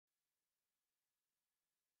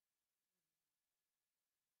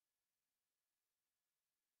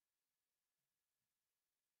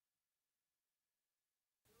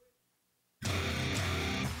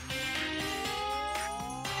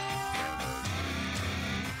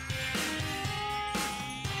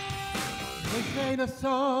This ain't a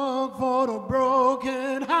song for the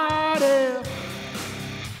broken hearted.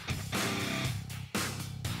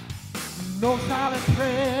 No silent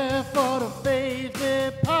prayer for the faith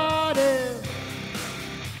departed.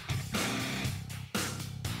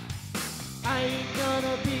 I ain't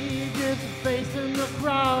gonna be just facing the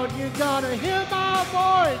crowd. You're gonna hear my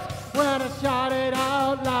voice when I shout it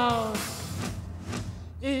out loud.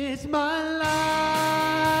 It's my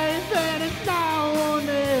life and it's now or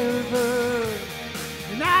never.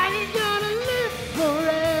 And I ain't gonna live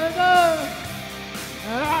forever.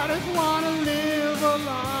 And I just wanna live a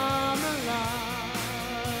long life.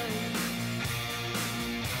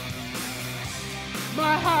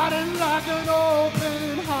 My heart is like an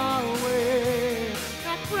open highway.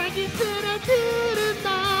 Like Frankie said, I did it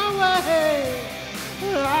my way.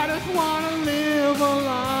 I just wanna live a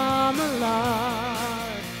long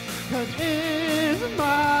life. 'Cause it's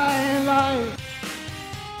my life.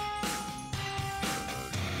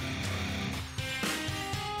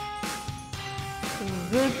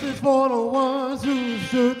 This is for the ones who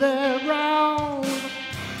stood their ground.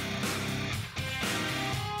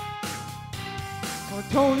 For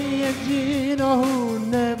Tony and Gina who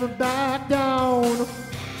never back down.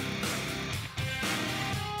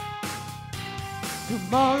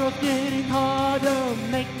 Tomorrow's getting harder,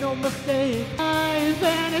 make no mistake. And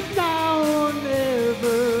it's now or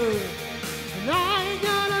never. And I ain't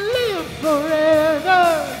gonna live forever.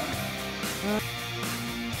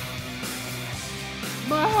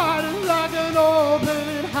 My heart is like an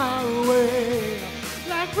open highway.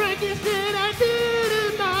 Like Frankie said, I did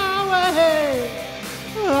it my way.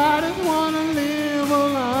 I just wanna live a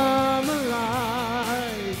long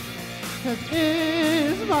life. 'Cause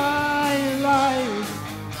it's my life.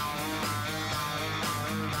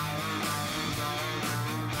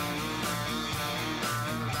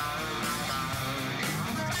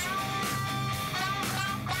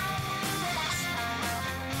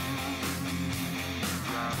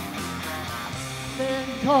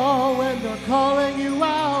 Stand tall when they're calling you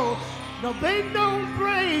out. No, babe, don't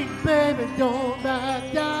break, baby, don't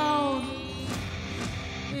back down.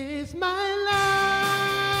 It's my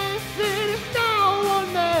life, it is now or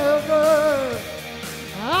never.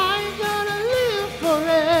 I ain't gonna live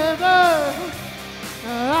forever. I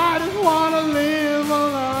just wanna live a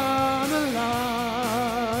long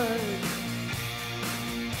life.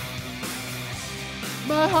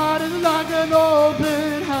 My heart is like an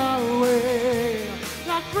open highway.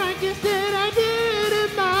 Like Frankie said, I did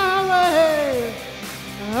it my way.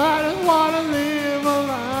 I just wanna live a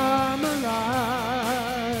long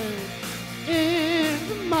life. It's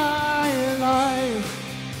my life,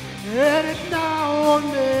 and it's now or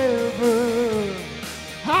never.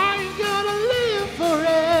 I ain't gonna live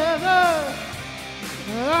forever.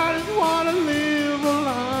 I just wanna live a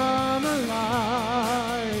long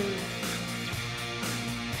life.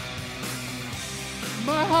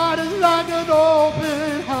 My heart is like an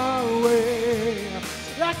open highway.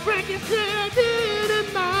 Like Frankie said, I did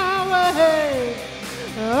it my way.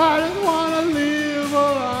 I just wanna live a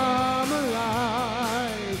long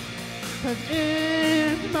life. 'Cause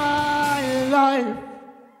it's my life.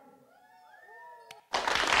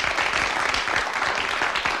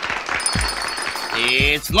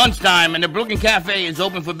 It's lunchtime and the Brooklyn Cafe is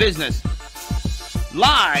open for business.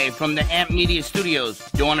 Live from the Amp Media Studios,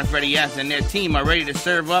 Dawn and Freddie S. and their team are ready to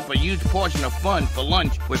serve up a huge portion of fun for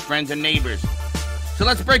lunch with friends and neighbors. So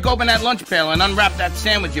let's break open that lunch pail and unwrap that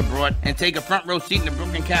sandwich you brought and take a front row seat in the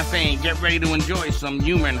Brooklyn Cafe and get ready to enjoy some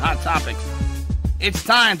humor and hot topics. It's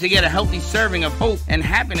time to get a healthy serving of hope and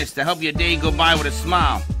happiness to help your day go by with a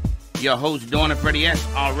smile. Your hosts, Dawn and Freddie S.,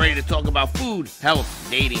 are ready to talk about food, health,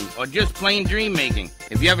 dating, or just plain dream making.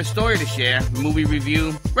 If you have a story to share, movie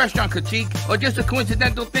review, restaurant critique, or just a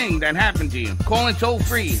coincidental thing that happened to you, call in toll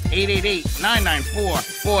free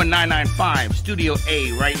 888-994-4995, Studio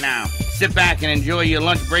A right now. Sit back and enjoy your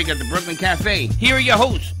lunch break at the Brooklyn Cafe. Here are your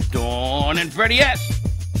hosts, Dawn and Freddie S.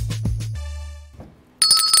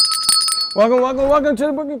 Welcome to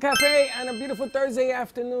the Brooklyn Cafe on a beautiful Thursday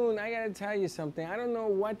afternoon. I gotta tell you something. I don't know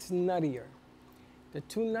what's nuttier, the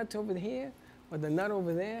two nuts over here or the nut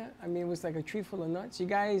over there. I mean, it was like a tree full of nuts. You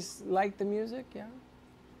guys like the music? Yeah?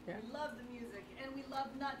 We love the music, and we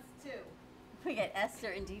love nuts too. We got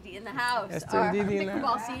Esther and Dee Dee in the house. Esther and Dee Dee in the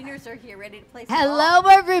Pickleball house. seniors are here ready to play some Hello,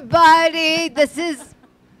 ball. everybody. This is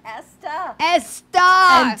Esther. Esther.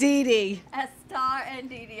 And Dee Dee. Esther and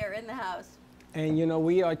Dee Dee are in the house. And you know,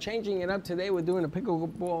 we are changing it up today. We're doing a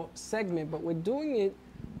pickleball segment, but we're doing it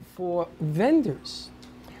for vendors.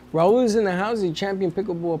 Raul is in the house, he's a champion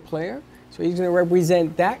pickleball player. So he's going to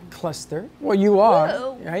represent that cluster. Well, you are,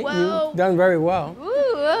 Whoa, right? whoa. You've done very well. Ooh,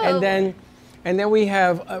 whoa. And then And then we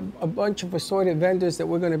have a bunch of assorted vendors that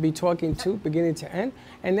we're going to be talking to beginning to end.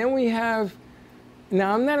 And then we have,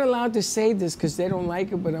 now I'm not allowed to say this because they don't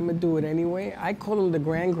like it, but I'm going to do it anyway. I call them the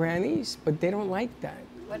grand grannies, but they don't like that.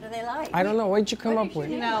 What do they like? I don't know. What did you come up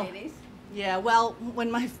with? You know, ladies? Yeah, well,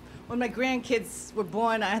 when my grandkids were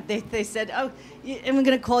born, they said, "Oh, and we're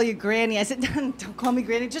gonna call you Granny." I said, "Don't call me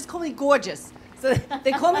Granny. Just call me Gorgeous." So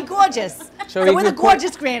they call me Gorgeous. So we're the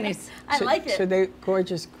gorgeous grannies. I like it. So they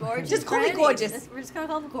gorgeous. Gorgeous. Just call me grannies. Gorgeous. We're just gonna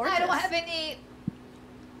call them gorgeous. I don't have any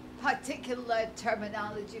particular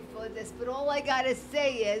terminology for this, but all I gotta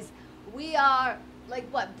say is we are like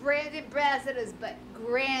what, brand ambassadors, but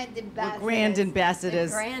grand ambassadors. We're grand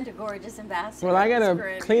ambassadors. Grand, gorgeous ambassadors. Well, I got a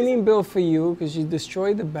Grand. cleaning bill for you because you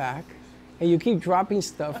destroyed the back. And you keep dropping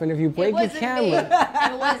stuff, and if you break your camera,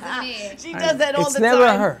 It wasn't me. She does that all it's the never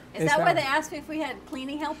time. her. Is It's that not why they her. asked me if we had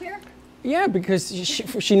cleaning help here? Yeah, because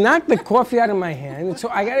she knocked the coffee out of my hand, and so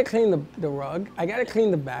I got to clean the rug. I got to clean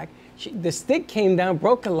the back. The stick came down,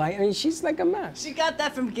 broke a light. I mean, she's like a mess. She got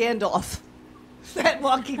that from Gandalf. That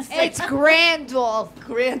walking stick. It's Grandolph.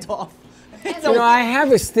 Gandalf. You know, I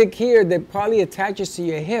have a stick here that probably attaches to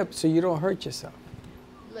your hip so you don't hurt yourself.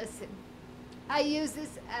 Listen, I use this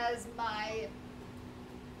as my,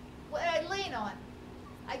 what I lean on.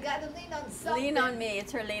 I gotta lean on something. Lean on me.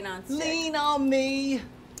 It's her lean on stick. Lean on me.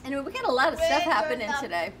 And we got a lot of stuff happening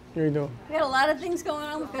today. Here you go. We got a lot of things going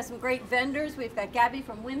on. We've got some great vendors. We've got Gabby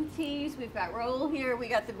from Wim Teas. We've got Roll here. We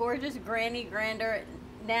got the gorgeous Granny, Grander,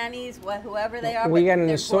 nannies, whoever they are. We but got an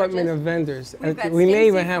they're assortment gorgeous. of vendors. We've got We may Stacey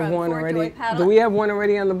even have from one Fort already. Joy Paddle. Do we have one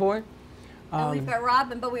already on the board? And we've got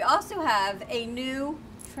Robin, but we also have a new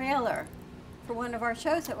trailer for one of our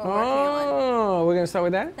shows that we're working on. Oh, we're going to start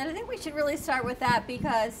with that? And I think we should really start with that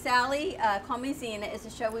because Sally, Call Me Zena, is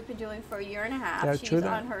a show we've been doing for a year and a half. That's She's true,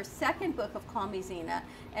 that. on her second book of Call Me Zena,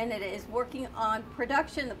 and it is working on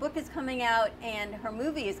production. The book is coming out, and her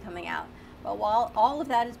movie is coming out. But while all of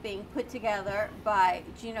that is being put together by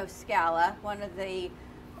Gino Scala, one of the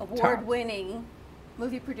award-winning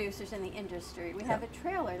movie producers in the industry, we have a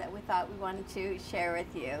trailer that we thought we wanted to share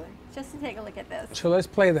with you, just to take a look at this. So let's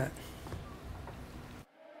play that.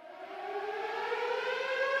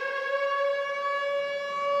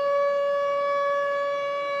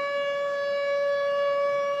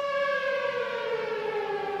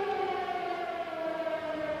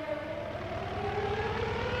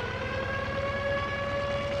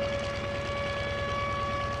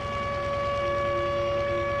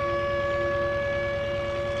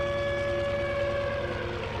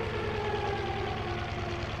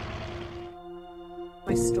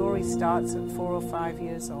 My story starts at 4 or 5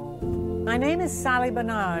 years old. My name is Sally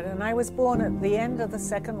Bernard, and I was born at the end of the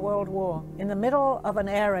Second World War, in the middle of an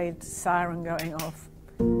air raid siren going off.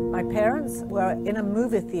 My parents were in a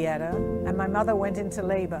movie theater, and my mother went into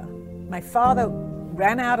labor. My father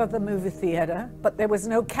ran out of the movie theater, but there was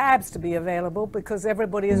no cabs to be available because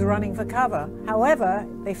everybody is running for cover. However,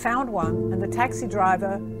 they found one, and the taxi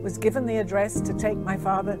driver was given the address to take my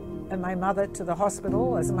father and my mother to the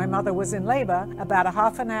hospital. As my mother was in labor, about a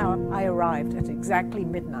half an hour, I arrived at exactly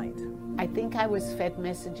midnight. I think I was fed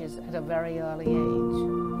messages at a very early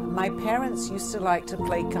age. My parents used to like to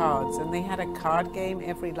play cards, and they had a card game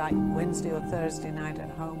every Wednesday or Thursday night at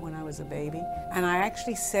home when I was a baby. And I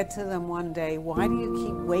actually said to them one day, "Why do you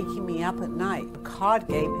keep waking me up at night? The card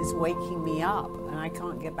game is waking me up, and I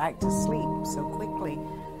can't get back to sleep so quickly."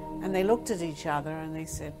 And they looked at each other and they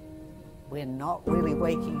said, "We're not really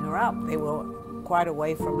waking her up." They were quite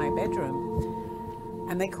away from my bedroom.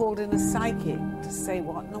 And they called in a psychic to say,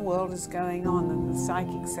 "What in the world is going on?" And the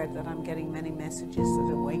psychic said that I'm getting many messages that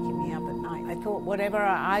are waking me up at night. I thought whatever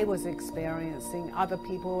I was experiencing, other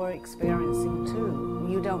people were experiencing too.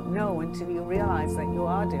 You don't know until you realize that you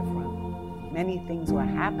are different. Many things were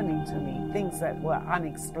happening to me, things that were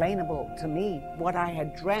unexplainable to me. What I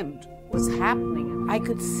had dreamt was happening. I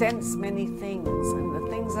could sense many things, and the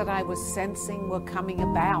things that I was sensing were coming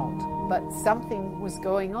about, but something was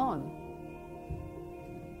going on.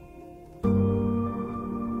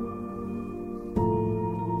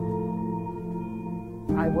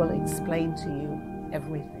 I will explain to you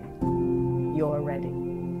everything. You're ready.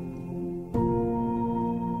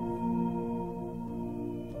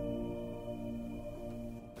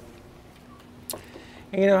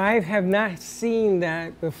 You know, I have not seen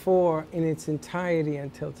that before in its entirety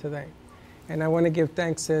until today. And I want to give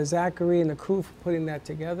thanks to Zachary and the crew for putting that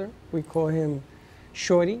together. We call him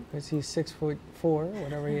Shorty because he's 6'4",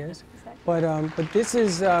 whatever he is. But this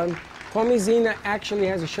is, Call Me Zena actually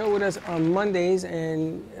has a show with us on Mondays,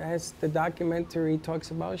 and as the documentary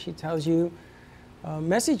talks about, she tells you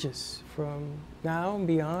messages from now and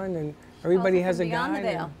beyond, and everybody has a Beyond the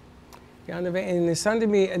guide. Veil. Yana Vega. And it's something to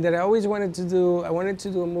me that I always wanted to do. I wanted to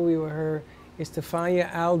do a movie with her, Estefania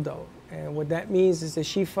Aldo. And what that means is that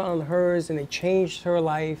she found hers and it changed her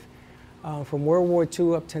life from World War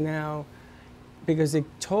II up to now, because it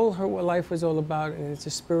told her what life was all about, and it's a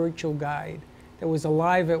spiritual guide that was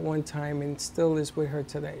alive at one time and still is with her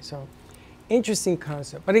today. So, interesting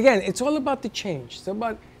concept. But again, it's all about the change. It's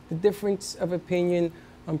about the difference of opinion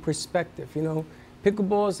on perspective. You know,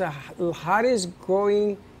 pickleball is the hottest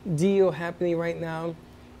growing deal happening right now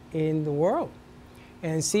in the world.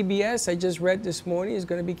 And CBS, I just read this morning, is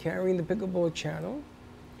going to be carrying the pickleball channel.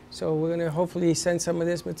 So we're going to hopefully send some of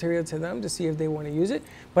this material to them to see if they want to use it.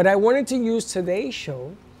 But I wanted to use today's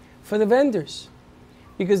show for the vendors,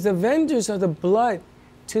 because the vendors are the blood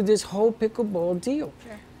to this whole pickleball deal.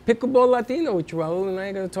 Sure. Pickleball Latino, which Raul and I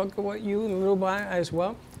are going to talk about you in a little while as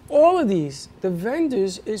well. All of these, the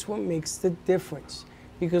vendors is what makes the difference,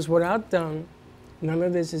 because without them, none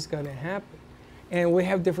of this is going to happen. And we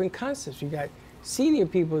have different concepts. You got senior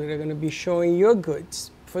people that are going to be showing your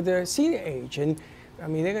goods for their senior age. And I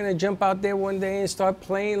mean, they're going to jump out there one day and start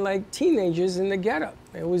playing like teenagers in the getup.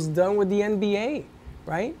 It was done with the NBA,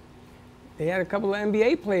 right? They had a couple of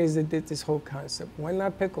NBA players that did this whole concept. Why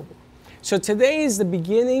not pickleball? So today is the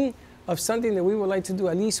beginning of something that we would like to do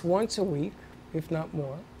at least once a week, if not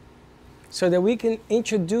more, so that we can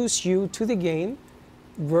introduce you to the game,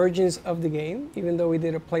 versions of the game, even though we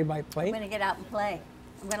did a play-by-play. I'm going to get out and play.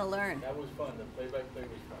 I'm going to learn. That was fun. The play-by-play was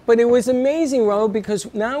fun. But it was amazing, Raul,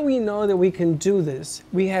 because now we know that we can do this.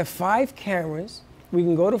 We have 5 cameras. We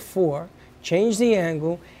can go to 4, change the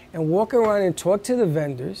angle, and walk around and talk to the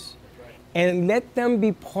vendors and let them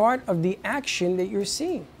be part of the action that you're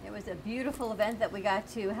seeing. It was a beautiful event that we got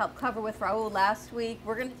to help cover with Raul last week.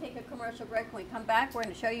 We're going to take a commercial break. When we come back, we're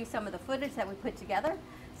going to show you some of the footage that we put together,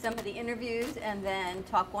 some of the interviews, and then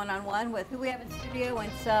talk one-on-one with who we have in studio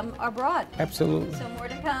and some abroad. Absolutely. So more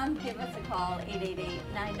to come. Give us a call,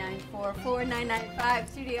 888-994-4995,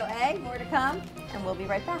 Studio A. More to come, and we'll be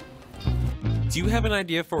right back. Do you have an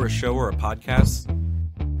idea for a show or a podcast?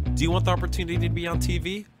 Do you want the opportunity to be on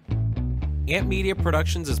TV? Amp Media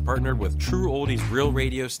Productions is partnered with True Oldies Real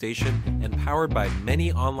Radio Station and powered by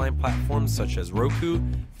many online platforms such as Roku,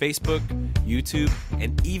 Facebook, YouTube,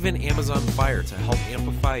 and even Amazon Fire to help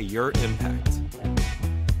amplify your impact.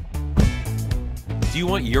 Do you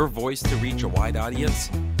want your voice to reach a wide audience?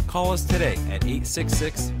 Call us today at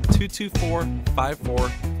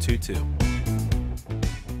 866-224-5422.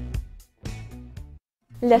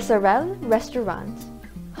 Le Sorel Restaurant,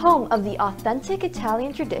 home of the authentic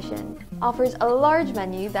Italian tradition, offers a large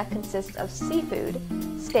menu that consists of seafood,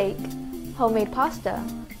 steak, homemade pasta,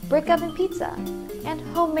 brick oven pizza, and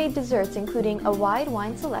homemade desserts including a wide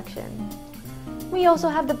wine selection. We also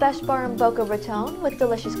have the best bar in Boca Raton with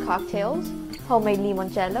delicious cocktails, homemade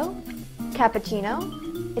limoncello,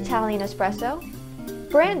 cappuccino, Italian espresso,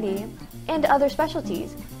 brandy, and other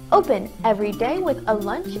specialties, open every day with a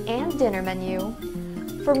lunch and dinner menu.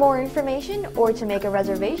 For more information or to make a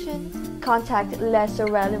reservation, contact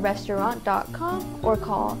lesorelrestaurant.com or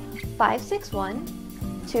call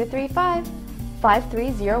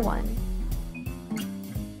 561-235-5301.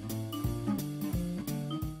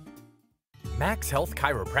 Max Health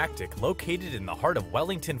Chiropractic, located in the heart of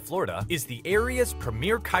Wellington, Florida, is the area's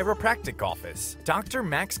premier chiropractic office. Dr.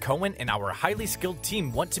 Max Cohen and our highly skilled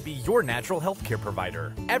team want to be your natural healthcare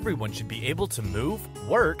provider. Everyone should be able to move,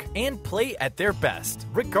 work, and play at their best,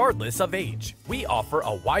 regardless of age. We offer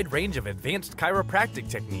a wide range of advanced chiropractic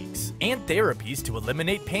techniques and therapies to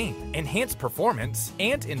eliminate pain, enhance performance,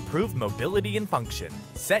 and improve mobility and function.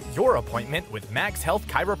 Set your appointment with Max Health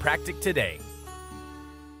Chiropractic today.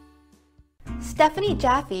 Stephanie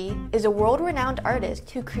Jaffe is a world-renowned artist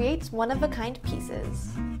who creates one-of-a-kind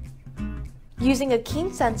pieces. Using a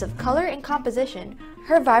keen sense of color and composition,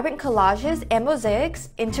 her vibrant collages and mosaics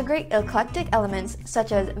integrate eclectic elements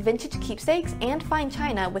such as vintage keepsakes and fine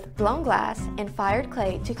china with blown glass and fired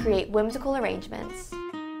clay to create whimsical arrangements.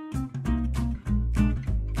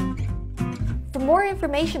 For more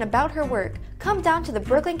information about her work, come down to the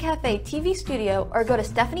Brooklyn Cafe TV studio or go to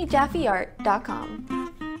StephanieJaffeArt.com.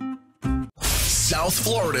 South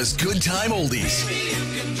Florida's Good Time Oldies.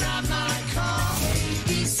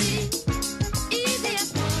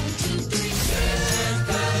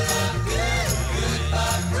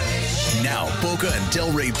 Now, Boca and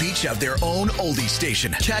Delray Beach have their own oldie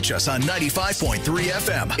station. Catch us on 95.3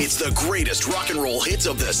 FM. It's the greatest rock and roll hits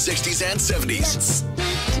of the 60s and 70s.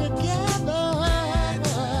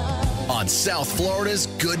 On South Florida's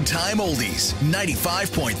Good Time Oldies,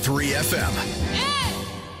 95.3 FM.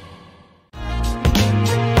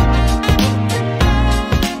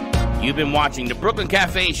 You've been watching the Brooklyn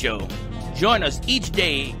Cafe Show. Join us each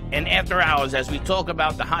day and after hours as we talk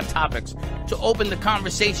about the hot topics to open the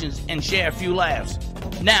conversations and share a few laughs.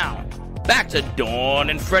 Now, back to Dawn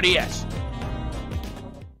and Freddie S.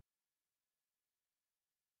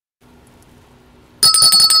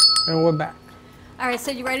 And we're back. All right, so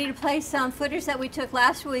you ready to play some footage that we took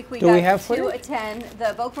last week? Do we have to footage? attend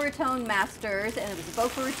the Boca Raton Masters, and it was the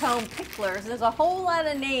Boca Raton Picklers. There's a whole lot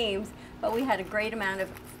of names, but we had a great amount of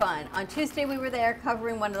fun. On Tuesday, we were there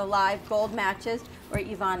covering one of the live gold matches where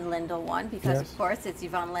Yvonne Lindell won, because of course it's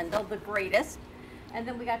Yvonne Lindell, the greatest. And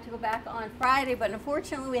then we got to go back on Friday, but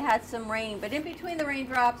unfortunately we had some rain. But in between the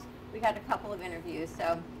raindrops, we had a couple of interviews,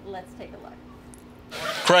 so let's take a look.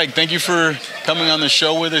 Craig, thank you for coming on the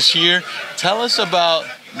show with us here. Tell us about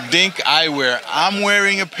Dink Eyewear. I'm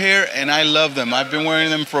wearing a pair and I love them. I've been wearing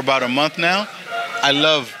them for about a month now. I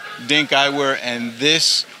love Dink Eyewear and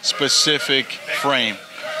this specific frame.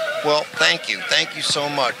 Well, thank you. Thank you so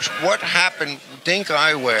much. What happened, Dink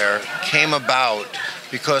Eyewear came about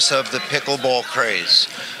because of the pickleball craze.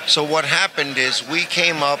 So what happened is we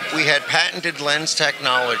had patented lens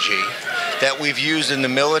technology that we've used in the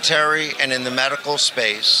military and in the medical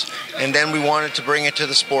space, and then we wanted to bring it to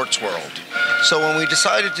the sports world. So when we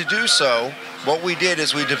decided to do so, what we did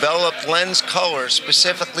is we developed lens colors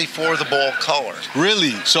specifically for the ball color.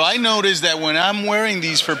 Really? So I noticed that when I'm wearing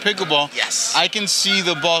these for pickleball, yes, I can see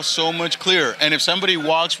the ball so much clearer. And if somebody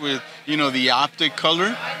walks with, the optic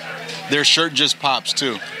color, their shirt just pops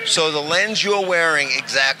too. So the lens you're wearing,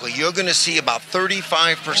 exactly, you're going to see about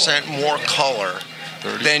 35% more color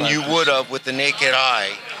than you would have with the naked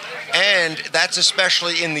eye. And that's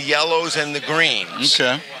especially in the yellows and the greens.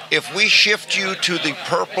 Okay. If we shift you to the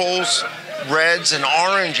purples, reds, and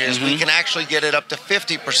oranges, we can actually get it up to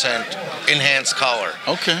 50% enhanced color.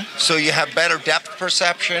 Okay. So you have better depth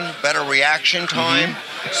perception, better reaction time.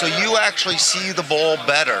 So you actually see the ball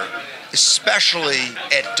better, especially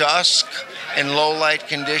at dusk and low light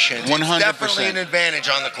conditions. 100%. It's definitely an advantage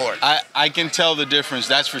on the court. I can tell the difference,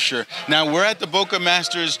 that's for sure. Now, we're at the Boca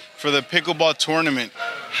Masters for the pickleball tournament.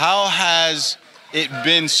 How has it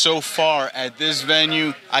been so far at this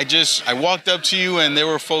venue? I walked up to you and there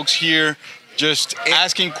were folks here just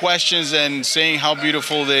asking questions and saying how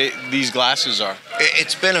beautiful these glasses are.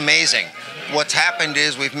 It's been amazing. What's happened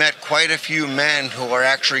is we've met quite a few men who are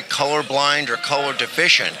actually colorblind or color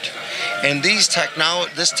deficient. And this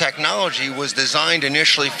technology was designed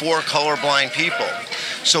initially for colorblind people.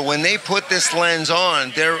 So when they put this lens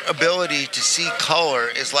on, their ability to see color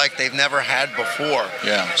is like they've never had before.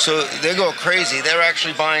 Yeah. So they go crazy. They're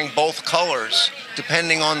actually buying both colors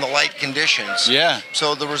depending on the light conditions. Yeah.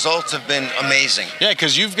 So the results have been amazing. Yeah,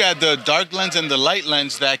 because you've got the dark lens and the light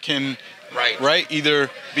lens that can either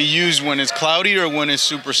be used when it's cloudy or when it's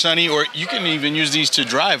super sunny, or you can even use these to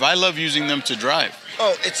drive. I love using them to drive.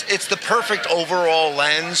 Oh, it's the perfect overall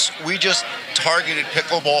lens. We just targeted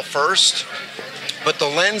pickleball first, but the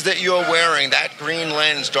lens that you're wearing, that green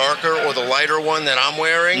lens, darker, or the lighter one that I'm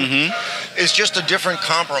wearing, is just a different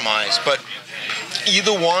compromise. But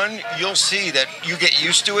either one, you'll see that you get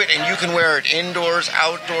used to it, and you can wear it indoors,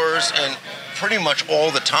 outdoors, and pretty much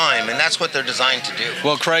all the time, and that's what they're designed to do.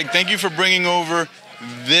 Well, Craig, thank you for bringing over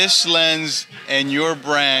this lens and your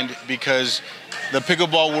brand, because the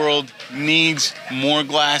pickleball world needs more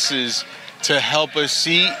glasses to help us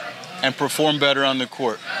see and perform better on the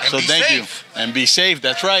court. And so be thank safe. you. And be safe.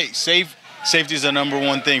 That's right. Safety is the number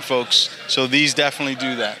one thing, folks. So these definitely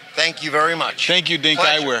do that. Thank you very much. Thank you, Dink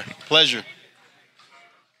Pleasure. Eyewear. Pleasure.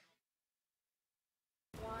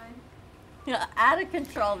 Out of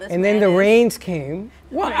control, this And then the man is. rains came.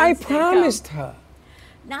 Well, I Rains did come. promised her.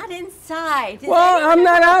 Not inside. Did Well, anyone I'm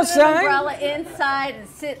not ever put outside. An umbrella inside and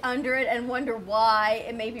sit under it and wonder why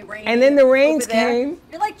it may be raining. And then the rains over there? came.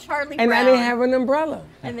 You're like Charlie And Brown. I didn't have an umbrella.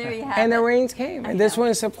 And there you have And it. the rains came. And this one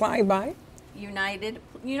is supplied by?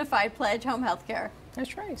 Unified Pledge Home Healthcare.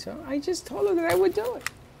 That's right. So I just told her that I would do it,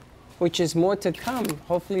 which is more to come.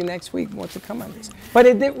 Hopefully next week, more to come on this. But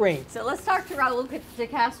it did rain. So let's talk to Raul de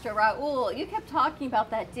Castro. Raul, you kept talking about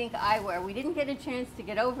that Dink Eyewear. We didn't get a chance to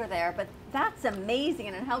get over there, but that's amazing,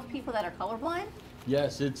 and it helps people that are colorblind.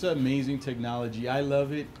 Yes, it's amazing technology. I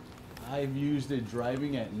love it. I've used it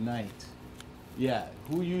driving at night. Yeah,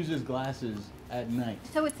 who uses glasses at night?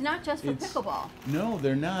 So it's not just for pickleball. No,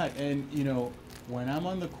 they're not. And when I'm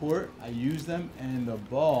on the court, I use them, and the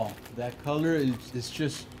ball, that color is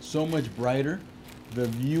just so much brighter. The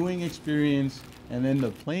viewing experience and then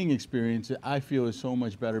the playing experience, I feel, is so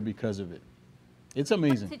much better because of it. It's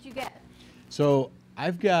amazing. What did you get? So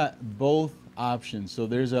I've got both options. So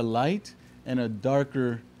there's a light and a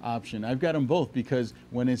darker option. I've got them both because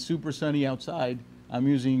when it's super sunny outside, I'm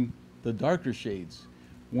using the darker shades.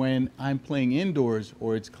 when I'm playing indoors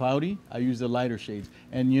or it's cloudy, I use the lighter shades.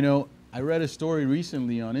 And you know, I read a story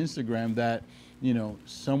recently on Instagram that, you know,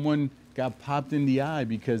 someone got popped in the eye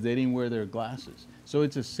because they didn't wear their glasses. So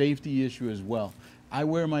it's a safety issue as well. I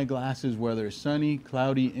wear my glasses whether it's sunny,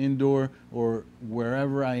 cloudy, indoor, or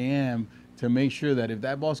wherever I am to make sure that if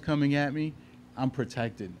that ball's coming at me, I'm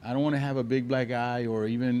protected. I don't want to have a big black eye or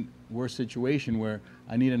even worse situation where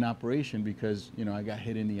I need an operation because, you know, I got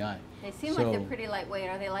hit in the eye. They seem like they're pretty lightweight.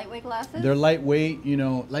 Are they lightweight glasses? They're lightweight, you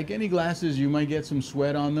know, like any glasses, you might get some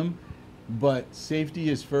sweat on them, but safety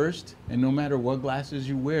is first, and no matter what glasses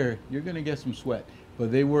you wear, you're going to get some sweat, but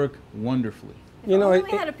they work wonderfully. You know, we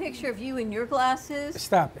had a picture of you in your glasses.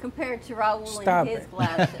 Stop it. Compared to Raul Stop in his it.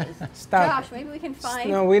 glasses. Stop Josh, it. maybe we can find.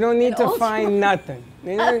 No, we don't need an to old find one. nothing.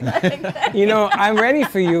 You know, I'm ready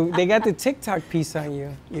for you. They got the TikTok piece on you.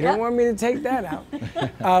 You don't want me to take that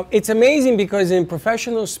out. It's amazing because in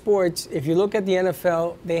professional sports, if you look at the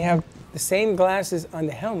NFL, they have the same glasses on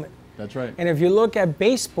the helmet. That's right. And if you look at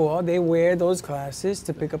baseball, they wear those glasses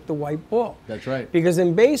to pick up the white ball. That's right. Because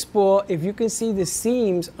in baseball, if you can see the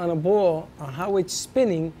seams on a ball, on how it's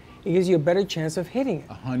spinning, it gives you a better chance of hitting it.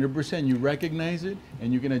 100%. You recognize it,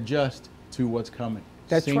 and you can adjust to what's coming.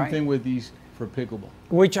 That's Same right. thing with these for pickleball.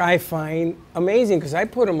 Which I find amazing because I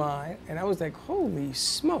put them on and I was like, holy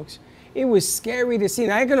smokes. It was scary to see.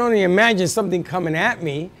 And I can only imagine something coming at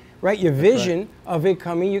me, right? Your vision of it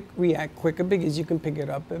coming, you react quicker because you can pick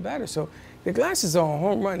it up better. So the glasses are a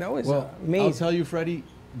home run. That was amazing. I'll tell you, Freddie,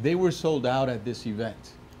 they were sold out at this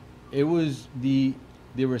event. It was the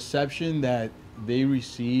reception that they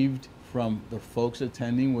received from the folks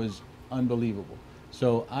attending was unbelievable.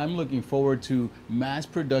 So I'm looking forward to mass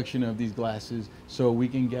production of these glasses so we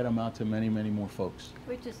can get them out to many, many more folks.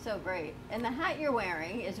 Which is so great. And the hat you're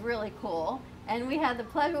wearing is really cool. And we had the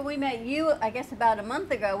pleasure, we met you, I guess about a month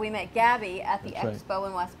ago, we met Gabby at the That's expo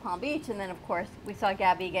in West Palm Beach. And then, of course, we saw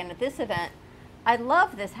Gabby again at this event. I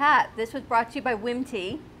love this hat. This was brought to you by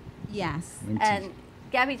Wimty. Yes. And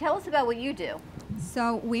Gabby, tell us about what you do.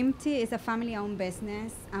 So Wimty is a family-owned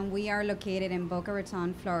business, and we are located in Boca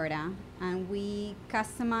Raton, Florida. And we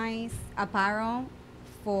customize apparel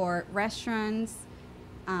for restaurants,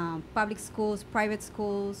 public schools, private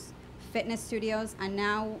schools, fitness studios, and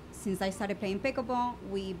now since I started playing pickleball,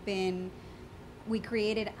 we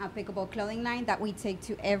created a pickleball clothing line that we take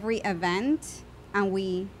to every event, and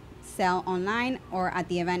we sell online or at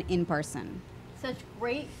the event in person. Such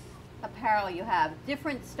great apparel you have,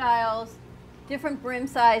 different styles, different brim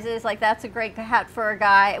sizes. Like that's a great hat for a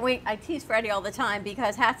guy. I tease Freddie all the time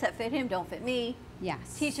because hats that fit him don't fit me.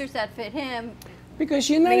 Yes. T-shirts that fit him. Because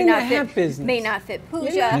you're not in the hat business. May not fit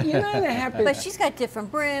Pooja. You're not in the hat business. But she's got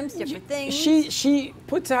different brims, different things. She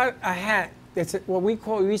puts out a hat that's what we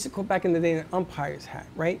used to call back in the day an umpire's hat,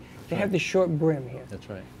 right? They have the short brim here. That's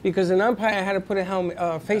right. Because an umpire had to put a helmet,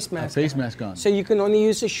 face mask on. So you can only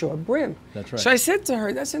use a short brim. That's right. So I said to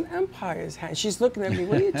her, that's an umpire's hat. She's looking at me,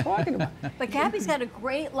 what are you talking about? But Gabby's got a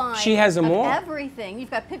great line She has them of all. everything.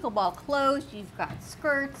 You've got pickleball clothes, you've got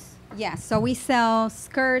skirts. Yes, so we sell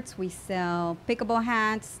skirts, we sell pickleball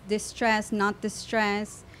hats, distressed, not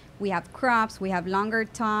distressed. We have crops, we have longer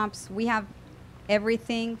tops. We have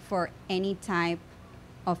everything for any type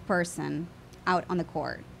of person out on the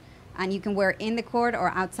court. And you can wear in the court or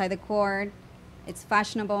outside the court. It's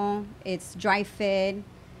fashionable, it's dry fit,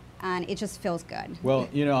 and it just feels good. Well,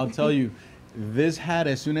 you know, I'll tell you, this hat,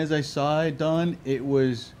 as soon as I saw it done, it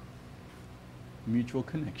was mutual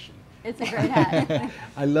connection. It's a great hat.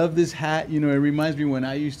 I love this hat. You know, it reminds me when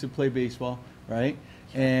I used to play baseball, right?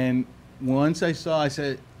 And once I saw, I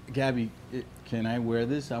said, Gabby, can I wear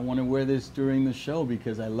this? I want to wear this during the show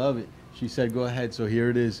because I love it. She said, go ahead. So here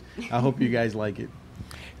it is. I hope you guys like it.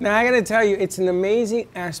 Now, I got to tell you, it's an amazing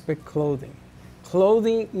aspect, clothing.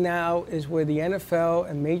 Clothing now is where the NFL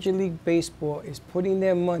and Major League Baseball is putting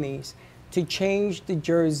their monies to change the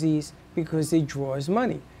jerseys because it draws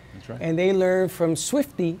money. That's right. And they learned from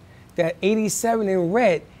Swifty that 87 in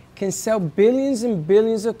red can sell billions and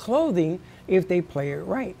billions of clothing if they play it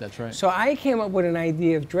right. That's right. So I came up with an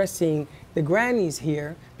idea of dressing the grannies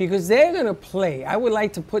here because they're going to play. I would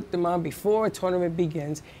like to put them on before a tournament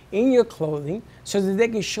begins in your clothing so that they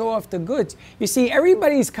can show off the goods. You see,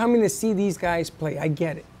 everybody's coming to see these guys play. I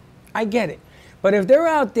get it. I get it. But if they're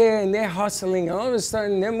out there and they're hustling and all of a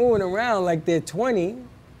sudden they're moving around like they're 20,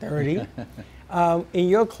 30 in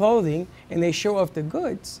your clothing and they show off the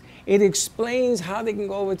goods, it explains how they can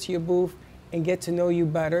go over to your booth and get to know you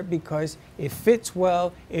better because it fits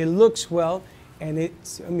well, it looks well, and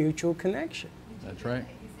it's a mutual connection. That's right.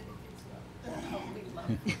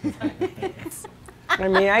 I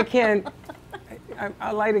mean, I can't,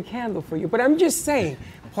 I light a candle for you, but I'm just saying,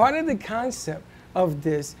 part of the concept of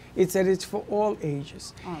this is that it's for all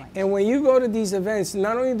ages. And when you go to these events,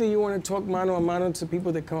 not only do you want to talk mano a mano to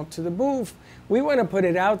people that come up to the booth, we want to put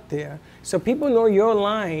it out there so people know your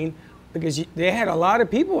line, because they had a lot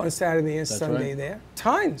of people on Saturday and Sunday there,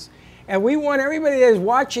 tons. And we want everybody that's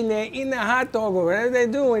watching there, eating their hot dog or whatever they're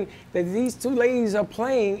doing, that these two ladies are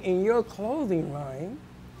playing in your clothing line,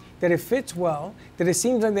 that it fits well, that it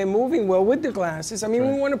seems like they're moving well with the glasses. I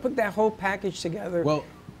mean, we want to put that whole package together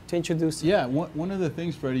to introduce it. Yeah, one of the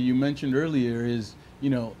things, Freddie, you mentioned earlier is, you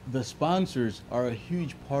know, the sponsors are a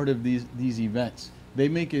huge part of these events. They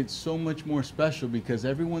make it so much more special because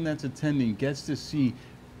everyone that's attending gets to see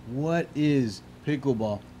what is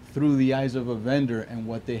pickleball through the eyes of a vendor and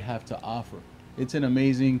what they have to offer. It's an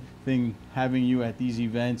amazing thing having you at these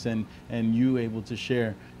events and you able to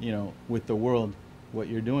share, you know, with the world what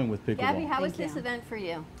you're doing with pickleball. Gabby, how was this event for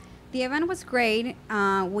you? The event was great.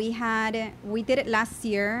 We did it last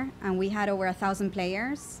year and we had over 1,000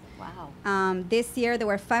 players. Wow. This year there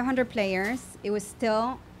were 500 players. It was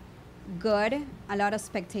still good. A lot of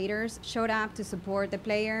spectators showed up to support the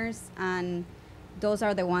players, and those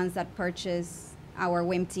are the ones that purchase our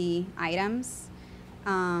Wimpty items.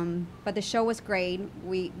 But the show was great.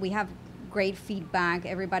 We have great feedback.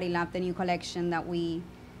 Everybody loved the new collection that we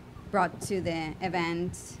brought to the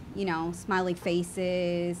event. You know, smiley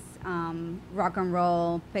faces, rock and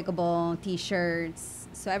roll, pickleball T-shirts.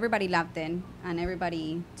 So everybody loved it, and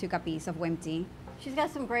everybody took a piece of Wimpty. She's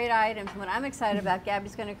got some great items. What I'm excited about,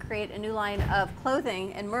 Gabby's going to create a new line of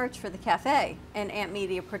clothing and merch for the cafe and Amp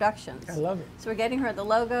Media Productions. I love it. So we're getting her the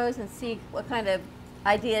logos and see what kind of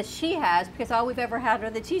ideas she has, because all we've ever had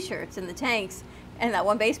are the T-shirts and the tanks and that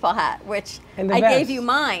one baseball hat, which I gave you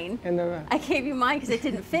mine. And the vest. I gave you mine because it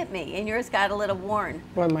didn't fit me, and yours got a little worn.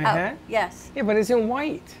 What, my hat? Yes. Yeah, but it's in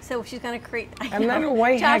white. So she's going to create. I'm not a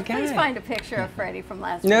white hat guy. Please find a picture of Freddie from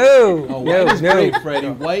last week. No, Oh, white is great, Freddie.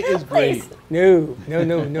 White is great. No.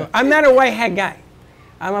 I'm not a white hat guy.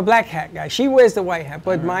 I'm a black hat guy. She wears the white hat,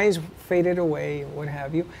 but mine's faded away and what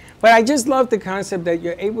have you. But I just love the concept that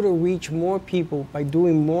you're able to reach more people by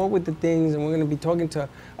doing more with the things, and we're going to be talking to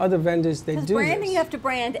other vendors that do Because branding, this. you have to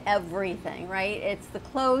brand everything, right? It's the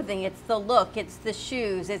clothing, it's the look, it's the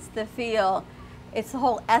shoes, it's the feel, it's the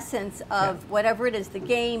whole essence of whatever it is, the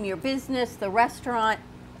game, your business, the restaurant,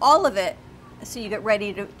 all of it, so you get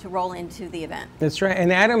ready to roll into the event. That's right.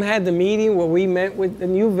 And Adam had the meeting where we met with the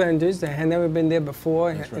new vendors that had never been there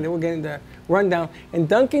before, and they were getting the rundown. And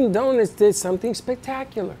Dunkin' Donuts did something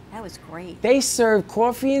spectacular. That was great. They served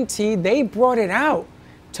coffee and tea. They brought it out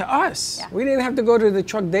to us. Yeah. We didn't have to go to the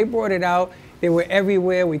truck. They brought it out. They were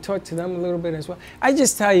everywhere. We talked to them a little bit as well. I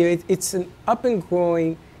just tell you, it's an up and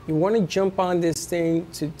growing. You want to jump on this thing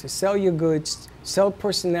to sell your goods, sell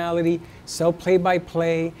personality, sell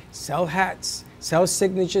play-by-play, sell hats, sell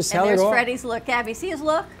signatures, sell and it there's all. Freddie's look. Gabby, see his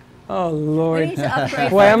look? Oh, Lord. We need to upgrade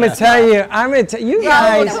Boy, I'm going to tell you, you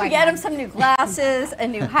guys. Well, we get him some new glasses, a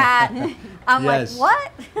new hat. I'm Yes.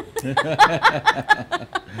 like, what?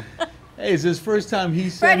 Hey, it's his first time.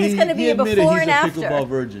 He said Freddie's gonna be a admitted before he's and a after. pickleball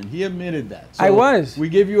virgin. He admitted that. I was. We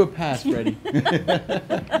give you a pass, Freddie.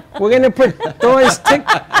 We're going to put Doris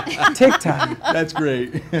TikTok. That's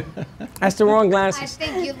great. That's the wrong I glasses.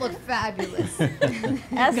 think you look fabulous. Esther.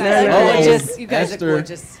 You guys are gorgeous. You guys Esther. are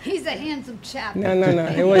gorgeous. He's a handsome chap. No.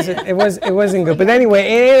 It wasn't good. But anyway,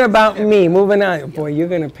 it ain't about me. Moving on. Boy, you're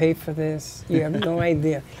going to pay for this? You have no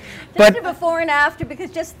idea. Just a before and after,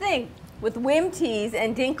 because just think, with Wimpties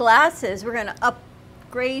and Dink glasses, we're going to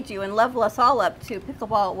upgrade you and level us all up to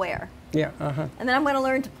pickleball wear. Yeah, And then I'm going to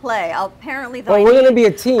learn to play. Apparently, though, Well, we're going to be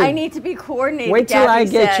a team. I need to be coordinated. Wait till I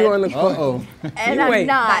Gabby get you said. on the court. Uh-oh. And You I'm wait.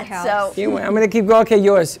 not. That So You wait. I'm going to keep going. Okay,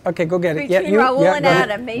 yours. Okay, go get it. between you- Raul yeah, and go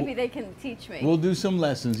ahead. Adam, maybe they can teach me. We'll do some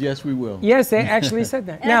lessons. Yes, we will. Yes, they actually said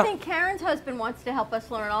that. And Now, I think Karen's husband wants to help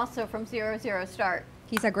us learn also from 0-0 start.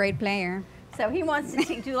 He's a great player. So he wants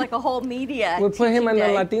to do like a whole media. we'll put him teaching on the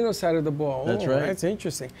day. Latino side of the ball. That's Oh, right. That's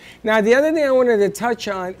interesting. Now, the other thing I wanted to touch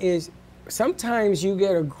on is sometimes you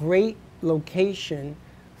get a great location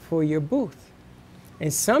for your booth.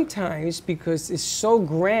 And sometimes, because it's so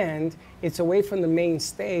grand, it's away from the main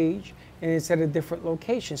stage and it's at a different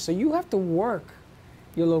location. So you have to work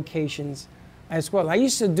your locations as well. I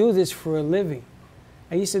used to do this for a living.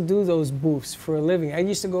 I used to do those booths for a living. I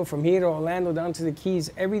used to go from here to Orlando down to the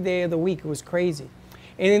Keys every day of the week. It was crazy.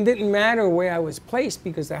 And it didn't matter where I was placed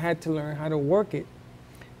because I had to learn how to work it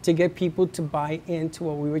to get people to buy into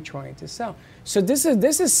what we were trying to sell. So this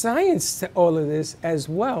is science to all of this as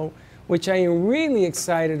well, which I am really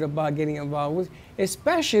excited about getting involved with,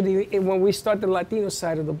 especially when we start the Latino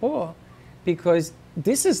side of the ball, because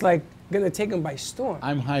this is like going to take them by storm.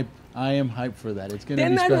 I'm hyped. I am hyped for that. It's going to They're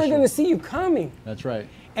be not special. even going to see you coming. That's right.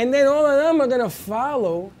 And then all of them are going to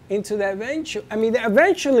follow into that venture. I mean,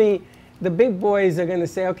 eventually, the big boys are going to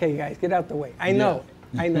say, okay, guys, get out the way. I know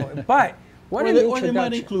it. But what an introduction. Or they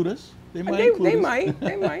might include us. They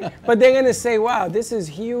might. But they're going to say, wow, this is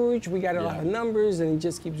huge. We got a lot of numbers, and it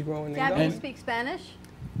just keeps growing. Gabby, you speak Spanish?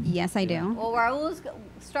 Yes, I do. Well, Raul's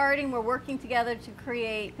starting. We're working together to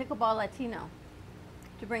create Pickleball Latino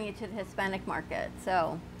to bring it to the Hispanic market.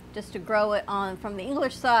 So just to grow it on from the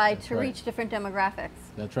English side to reach different demographics.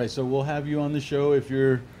 That's right. So we'll have you on the show if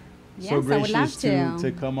you're so gracious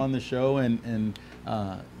to come on the show and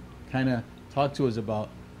kind of talk to us about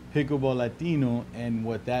Pickleball Latino and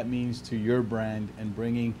what that means to your brand and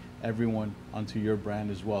bringing everyone onto your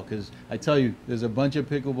brand as well. Because I tell you, there's a bunch of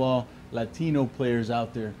Pickleball Latino players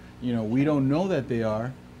out there. You know, we don't know that they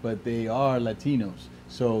are, but they are Latinos.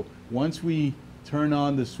 So once we turn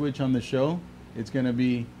on the switch on the show, it's going to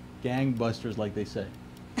be gangbusters, like they say.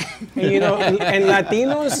 And, you know, and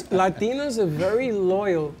Latinos are very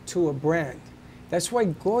loyal to a brand. That's why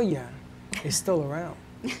Goya is still around.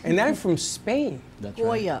 And I'm from Spain. That's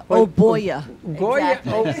Goya. But Oh, Boya. Goya.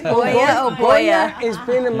 Exactly. Goya has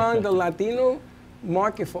been among the Latino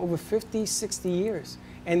market for over 50, 60 years.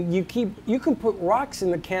 And you can put rocks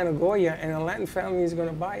in the can of Goya and a Latin family is going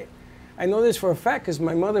to buy it. I know this for a fact because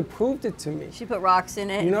my mother proved it to me. She put rocks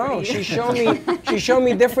in it. No, she showed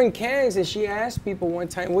me different cans, and she asked people one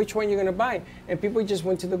time, which one you're going to buy? And people just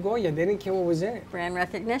went to the Goya. They didn't care what was in it. Brand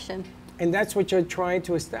recognition. And that's what you're trying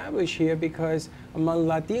to establish here, because among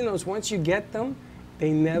Latinos, once you get them,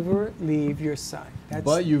 they never leave your side.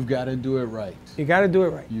 But you've got to do it right. You got to do it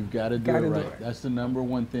right. You've got to do it right. That's the number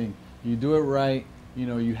one thing. You do it right, you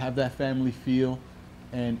know, you have that family feel,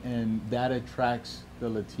 and that attracts the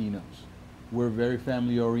Latinos. We're very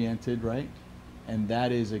family oriented, right? And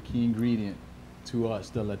that is a key ingredient to us,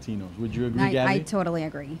 the Latinos. Would you agree, Gabby? I totally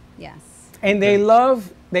agree, yes. And they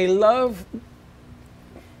love,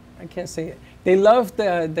 I can't say it. They love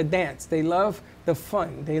the dance. They love the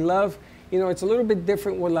fun. They love, you know, it's a little bit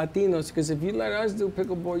different with Latinos, because if you let us do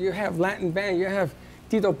pickleball, you have Latin band, you have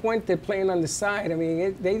Tito Puente playing on the side. I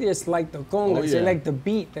mean, they just like the congas. They like the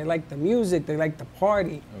beat. They like the music. They like the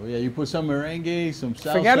party. Oh, yeah. You put some merengue, some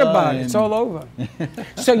salsa. Forget about it. It's all over.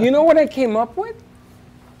 So you know what I came up with?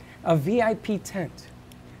 A VIP tent.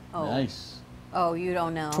 Oh. Nice. Oh, you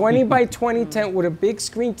don't know. 20 by 20 tent with a big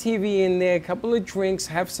screen TV in there, a couple of drinks,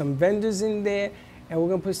 have some vendors in there, and we're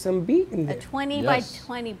going to put some beat in there. A 20 by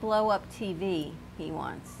 20 blow-up TV he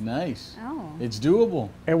wants. Nice. Oh. It's doable.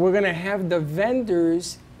 And we're going to have the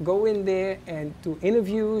vendors go in there and do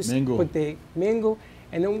interviews. Mingle. Mingle.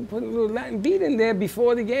 And then we'll put a little Latin beat in there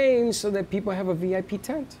before the game so that people have a VIP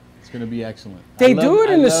tent. It's going to be excellent. They do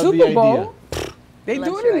it in the Super Bowl. They That's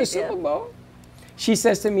do it in your the idea. Super Bowl. She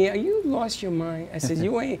says to me, you lost your mind. I said,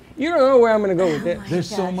 you don't know where I'm going to go with this. There's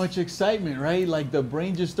so much excitement, right? Like the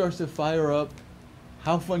brain just starts to fire up.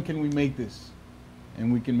 How fun can we make this?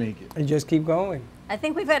 And we can make it. And just keep going. I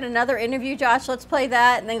think we've had another interview, Josh. Let's play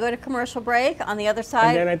that and then go to commercial break. On the other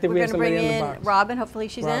side, then I think we're we have going to bring somebody in the in box. Robin. Hopefully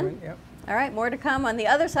she's Robin, in. yep. All right, more to come on the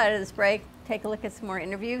other side of this break. Take a look at some more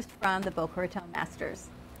interviews from the Boca Raton Masters.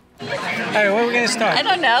 All right, where are we going to start? I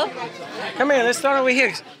don't know. Come here, let's start over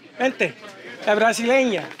here. Vente, la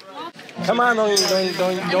brasileña. Come on, Put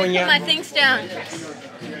doña. my things down.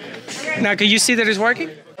 Now, can you see that it's working?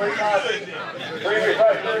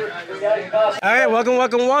 All right, welcome.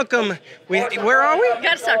 Where are we? You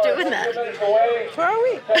gotta stop doing that. Where are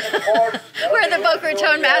we? We're at the Boca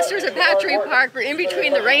Raton Masters at Patry Park. We're in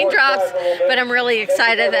between the raindrops, but I'm really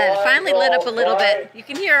excited that it finally lit up a little bit. You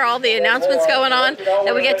can hear all the announcements going on,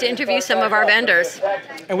 that we get to interview some of our vendors.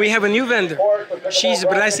 And we have a new vendor. She's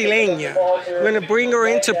brasileña. We're going to bring her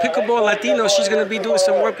into Pickleball Latino. She's going to be doing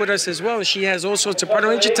some work with us as well. She has all sorts of products.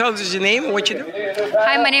 Why don't you tell us your name and what you do?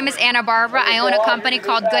 Hi, my name is Anna Barbara. I own a company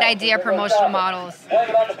called Good Idea Promotional Models.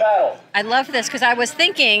 I love this because I was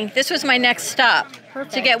thinking this was my next stop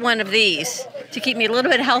to get one of these to keep me a little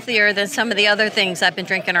bit healthier than some of the other things I've been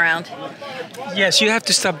drinking around. Yes, you have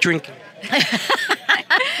to stop drinking.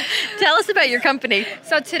 Tell us about your company.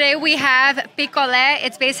 So today we have Picolé.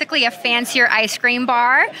 It's basically a fancier ice cream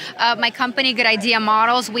bar. My company, Good Idea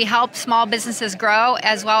Models, we help small businesses grow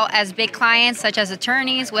as well as big clients such as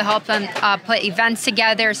attorneys. We help them put events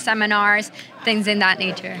together, seminars, things in that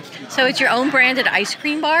nature. So it's your own branded ice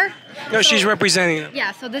cream bar? No, she's representing them.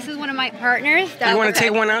 Yeah, so this is one of my partners. You want to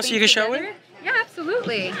take one out so you can show it? Yeah,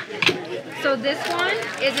 absolutely. So this one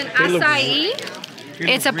is an They look acai.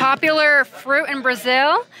 It's a popular fruit in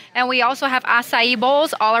Brazil, and we also have acai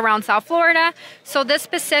bowls all around South Florida. So this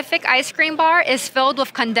specific ice cream bar is filled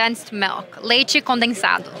with condensed milk, leite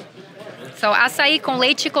condensado. So acai con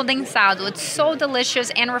leite condensado. It's so delicious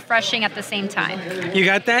and refreshing at the same time. You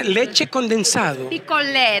got that? Leche condensado.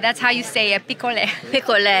 Picolé, that's how you say it, picolé.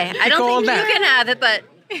 Picolé. I don't think you can have it, but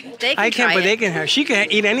they can I can't, try but it. they can have. She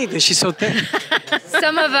can't eat anything. She's so thin.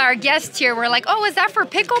 Some of our guests here were like, oh, is that for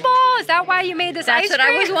pickleball? Is that why you made this ice cream? That's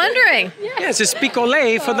what I was wondering. Yes, it's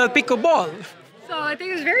picolé for the pickleball. So I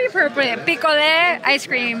think it's very appropriate. Picolé ice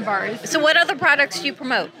cream bars. So what other products do you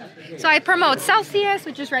promote? So I promote Celsius,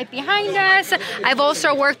 which is right behind us. I've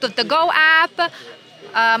also worked with the Go app,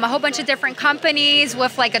 a whole bunch of different companies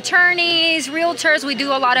with like attorneys, realtors. We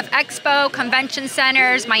do a lot of expo, convention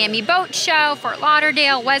centers, Miami Boat Show, Fort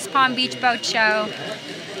Lauderdale, West Palm Beach Boat Show.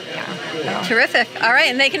 Yeah. Terrific. All right,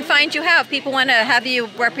 and they can find you how? If people want to have you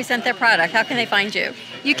represent their product, how can they find you?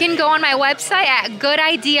 You can go on my website at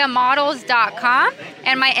goodideamodels.com,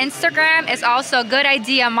 and my Instagram is also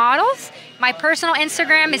goodideamodels. My personal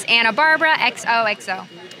Instagram is Anna Barbara XOXO.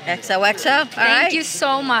 XOXO. All right. Thank you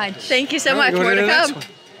so much. Thank you so much. More to come.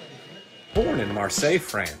 Born in Marseille,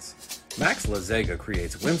 France, Max Lazega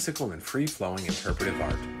creates whimsical and free-flowing interpretive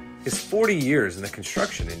art. His 40 years in the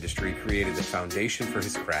construction industry created the foundation for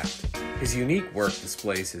his craft. His unique work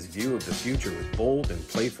displays his view of the future with bold and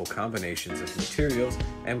playful combinations of materials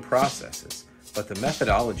and processes, but the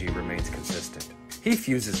methodology remains consistent. He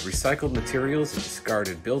fuses recycled materials and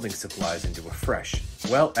discarded building supplies into a fresh,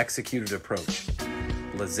 well-executed approach.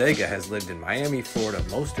 Lazega has lived in Miami, Florida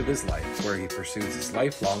most of his life, where he pursues his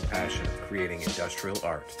lifelong passion of creating industrial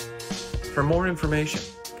art. For more information,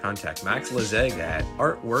 contact Max Lazega at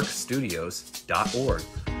artworkstudios.org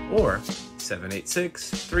or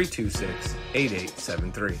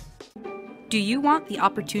 786-326-8873. Do you want the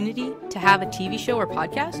opportunity to have a TV show or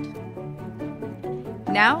podcast?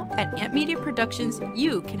 Now, at Amp Media Productions,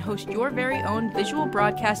 you can host your very own visual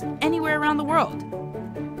broadcast anywhere around the world.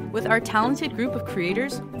 With our talented group of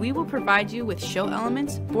creators, we will provide you with show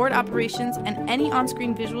elements, board operations, and any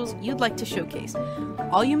on-screen visuals you'd like to showcase.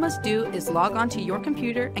 All you must do is log onto your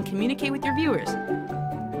computer and communicate with your viewers.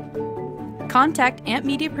 Contact Amp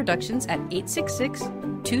Media Productions at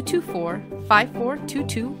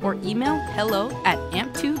 866-224-5422 or email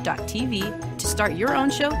hello@amp2.tv to start your own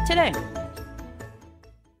show today.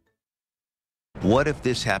 What if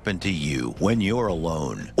this happened to you when you're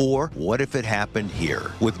alone? Or what if it happened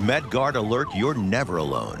here? With MedGuard Alert, you're never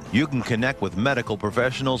alone. You can connect with medical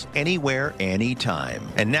professionals anywhere, anytime.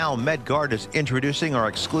 And now MedGuard is introducing our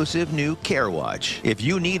exclusive new CareWatch. If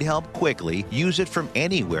you need help quickly, use it from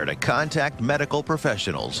anywhere to contact medical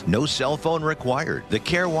professionals. No cell phone required. The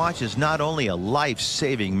CareWatch is not only a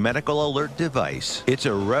life-saving medical alert device, it's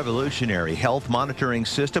a revolutionary health monitoring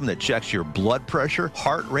system that checks your blood pressure,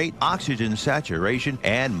 heart rate, oxygen saturation,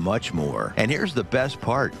 and much more. And here's the best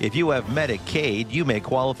part. If you have Medicaid, you may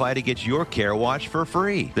qualify to get your CareWatch for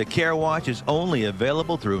free. The CareWatch is only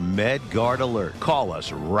available through MedGuard Alert. Call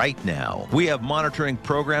us right now. We have monitoring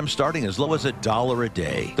programs starting as low as $1 a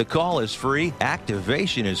day. The call is free,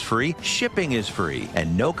 activation is free, shipping is free,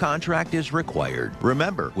 and no contract is required.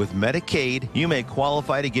 Remember, with Medicaid, you may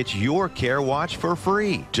qualify to get your CareWatch for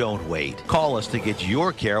free. Don't wait. Call us to get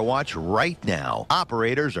your CareWatch right now.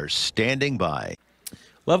 Operators are standing by.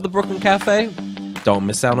 Love the Brooklyn Cafe? Don't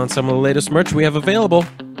miss out on some of the latest merch we have available.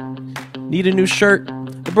 Need a new shirt?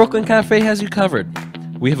 The Brooklyn Cafe has you covered.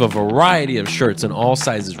 We have a variety of shirts in all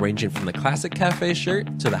sizes, ranging from the classic cafe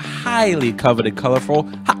shirt to the highly coveted colorful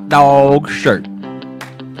hot dog shirt.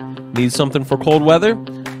 Need something for cold weather?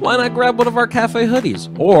 Why not grab one of our cafe hoodies?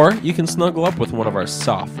 Or you can snuggle up with one of our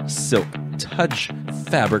soft silk touch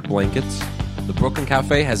fabric blankets. The Brooklyn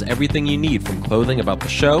Cafe has everything you need, from clothing about the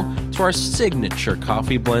show to our signature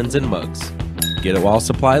coffee blends and mugs. Get it while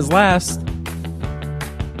supplies last.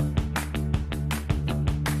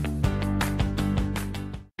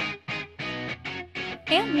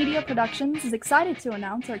 Amp Media Productions is excited to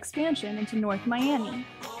announce our expansion into North Miami.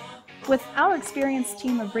 With our experienced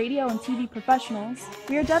team of radio and TV professionals,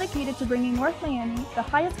 we are dedicated to bringing North Miami the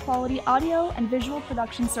highest quality audio and visual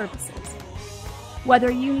production services.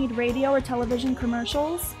 Whether you need radio or television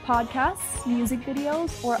commercials, podcasts, music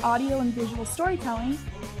videos, or audio and visual storytelling,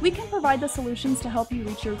 we can provide the solutions to help you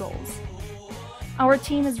reach your goals. Our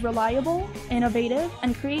team is reliable, innovative,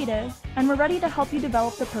 and creative, and we're ready to help you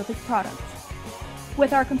develop the perfect product.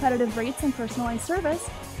 With our competitive rates and personalized service,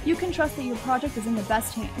 you can trust that your project is in the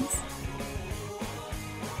best hands.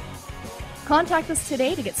 Contact us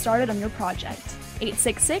today to get started on your project.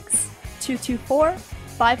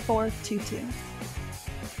 866-224-5422.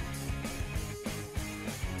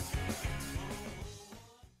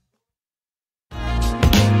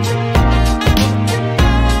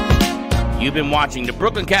 You've been watching the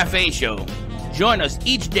Brooklyn Cafe Show. Join us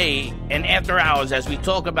each day and after hours as we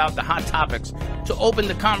talk about the hot topics to open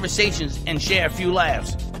the conversations and share a few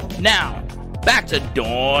laughs. Now, back to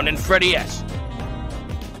Dawn and Freddie S.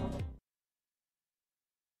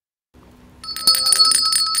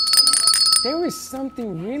 There is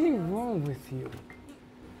something really wrong with you.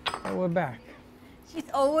 And we're back. She's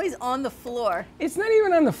always on the floor. It's not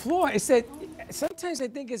even on the floor. It's that sometimes I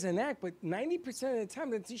think it's an act, but 90% of the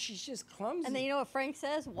time she's just clumsy. And then you know what Frank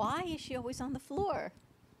says? Why is she always on the floor?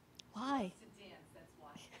 Why?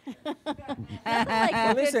 Like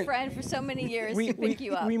a good friend for so many years to pick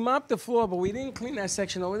you up. We mopped the floor, but we didn't clean that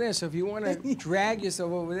section over there. So if you want to drag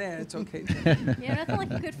yourself over there, it's okay. Yeah, nothing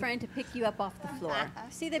like a good friend to pick you up off the floor.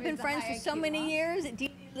 See, they've been friends for so many years.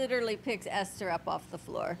 Dee literally picks Esther up off the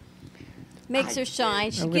floor. Makes her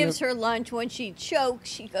shine. She gives her lunch. When she chokes,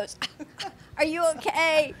 she goes, "Are you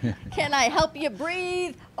okay? Can I help you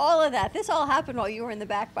breathe?" All of that. This all happened while you were in the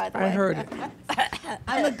back, by the way. I heard it.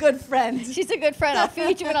 I'm a good friend. She's a good friend. I'll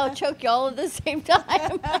feed you and I'll choke you all at the same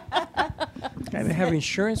time. Gotta have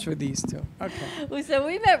insurance for these two. Okay. So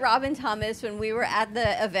we met Robin Thomas when we were at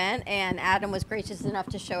the event, and Adam was gracious enough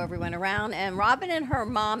to show everyone around. And Robin and her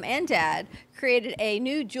mom and dad created a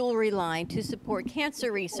new jewelry line to support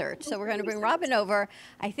cancer research. So we're going to bring Robin over.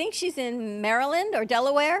 I think she's in Maryland or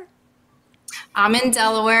Delaware. I'm in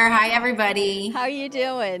Delaware. Hi, everybody. How are you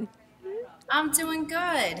doing? I'm doing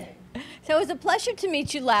good. So it was a pleasure to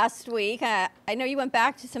meet you last week. I know you went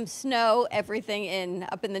back to some snow, everything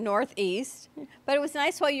up in the Northeast, but it was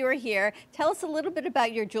nice while you were here. Tell us a little bit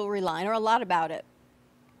about your jewelry line, or a lot about it.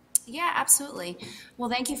 Yeah, absolutely. Well,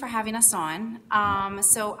 thank you for having us on.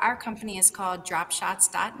 So our company is called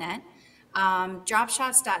Dropshots.net.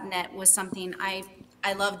 Dropshots.net was something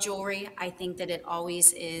I love jewelry. I think that it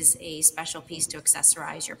always is a special piece to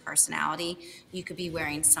accessorize your personality. You could be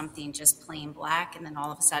wearing something just plain black, and then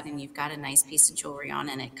all of a sudden you've got a nice piece of jewelry on,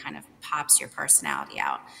 and it kind of pops your personality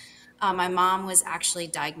out. My mom was actually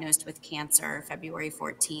diagnosed with cancer February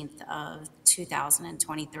 14th of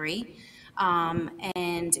 2023,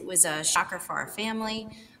 and it was a shocker for our family.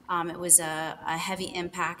 It was a heavy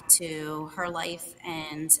impact to her life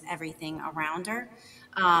and everything around her.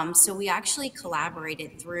 So we actually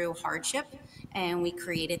collaborated through hardship, and we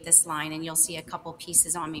created this line, and you'll see a couple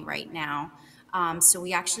pieces on me right now. So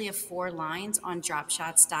we actually have 4 lines on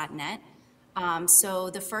Dropshots.net. So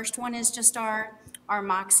the first one is just our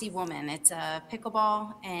Moxie woman. It's a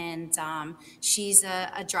pickleball, and she's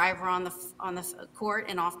a driver on the court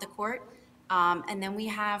and off the court. And then we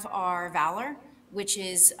have our Valor, which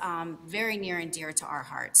is very near and dear to our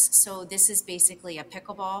hearts. So this is basically a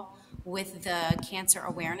pickleball with the cancer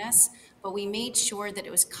awareness, but we made sure that it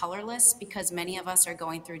was colorless because many of us are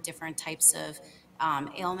going through different types of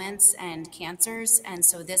ailments and cancers, and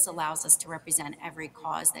so this allows us to represent every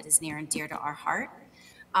cause that is near and dear to our heart.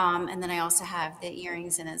 And then I also have the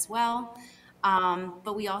earrings in as well.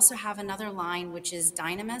 But we also have another line, which is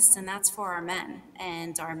Dynamis, and that's for our men.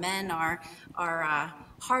 And our men are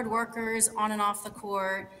hard workers on and off the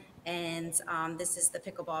court. And this is the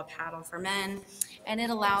pickleball paddle for men. And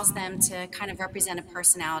it allows them to kind of represent a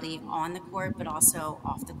personality on the court, but also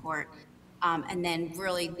off the court. And then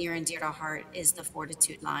really near and dear to our heart is the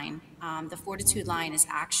Fortitude line. The Fortitude line is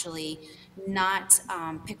actually not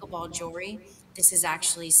pickleball jewelry. This is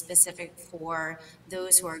actually specific for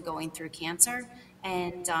those who are going through cancer.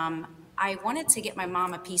 And I wanted to get my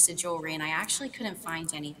mom a piece of jewelry, and I actually couldn't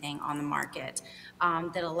find anything on the market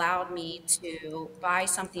that allowed me to buy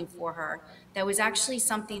something for her that was actually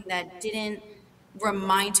something that didn't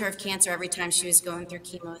remind her of cancer every time she was going through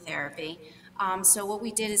chemotherapy. So what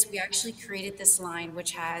we did is we actually created this line,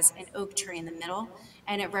 which has an oak tree in the middle,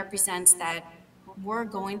 and it represents that when we're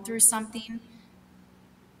going through something,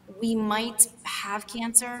 we might have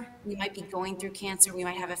cancer, we might be going through cancer, we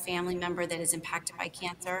might have a family member that is impacted by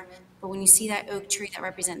cancer, but when you see that oak tree, that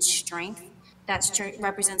represents strength, that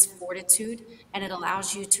represents fortitude, and it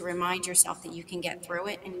allows you to remind yourself that you can get through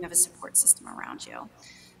it and you have a support system around you.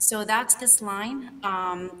 So that's this line.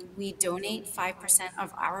 We donate 5%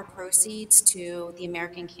 of our proceeds to the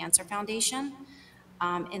American Cancer Foundation.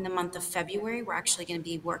 In the month of February, we're actually going to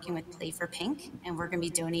be working with Play for Pink, and we're going to be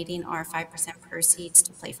donating our 5% proceeds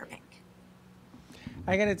to Play for Pink.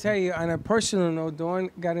 I got to tell you, on a personal note, Dawn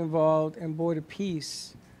got involved and bought a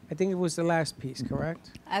piece. I think it was the last piece,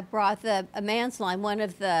 correct? I brought a man's line, one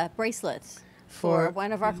of the bracelets, for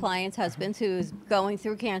one of our clients' husbands who's going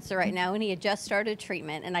through cancer right now, and he had just started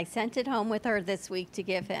treatment, and I sent it home with her this week to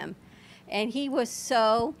give him. And he was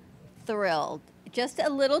so thrilled. Just a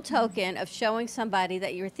little token of showing somebody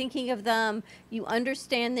that you're thinking of them, you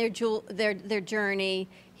understand their journey.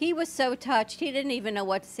 He was so touched. He didn't even know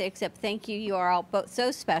what to say except thank you. You are all both so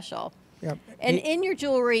special. Yep. And in your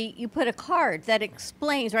jewelry, you put a card that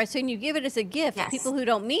explains, right? So when you give it as a gift to people who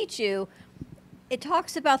don't meet you, it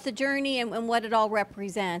talks about the journey and what it all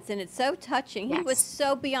represents. And it's so touching. He was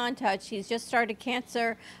so beyond touched. He's just started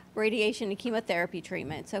cancer, radiation, and chemotherapy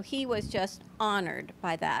treatment. So he was just honored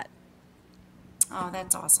by that. Oh,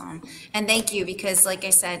 that's awesome. And thank you, because like I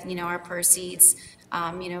said, our proceeds,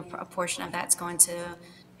 a portion of that's going to,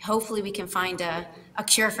 hopefully we can find a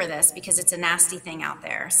cure for this, because it's a nasty thing out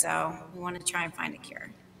there. So we want to try and find a cure.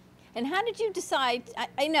 And how did you decide?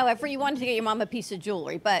 I know you wanted to get your mom a piece of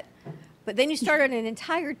jewelry, but then you started an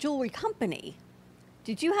entire jewelry company.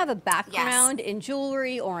 Did you have a background in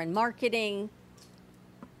jewelry or in marketing?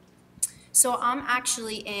 So I'm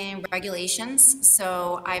actually in regulations.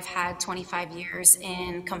 So I've had 25 years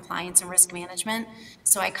in compliance and risk management.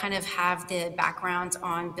 So I kind of have the background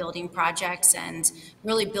on building projects and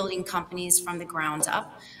really building companies from the ground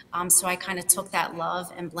up. So I kind of took that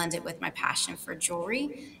love and blended with my passion for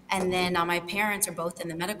jewelry. And then my parents are both in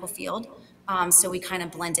the medical field. So we kind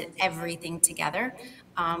of blended everything together.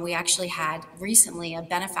 We actually had recently a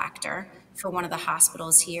benefactor for one of the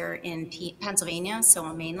hospitals here in Pennsylvania, so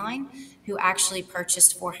on Main Line, who actually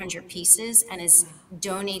purchased 400 pieces and is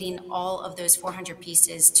donating all of those 400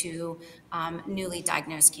 pieces to newly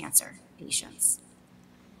diagnosed cancer patients.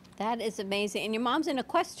 That is amazing. And your mom's an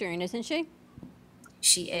equestrian, isn't she?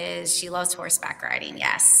 She is. She loves horseback riding,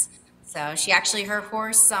 yes. So she actually, her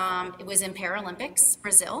horse, it was in Paralympics,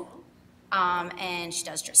 Brazil, and she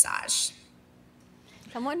does dressage.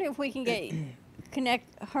 I'm wondering if we can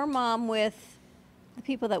connect her mom with the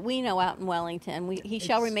people that we know out in Wellington. He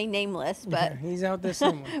shall remain nameless, but he's out there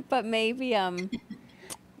somewhere. But maybe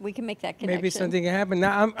we can make that connection. Maybe something can happen.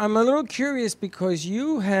 Now, I'm a little curious because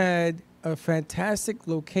you had a fantastic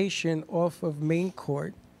location off of Main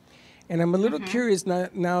Court, and I'm a little curious now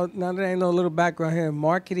that I know a little background here in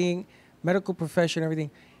marketing, medical profession,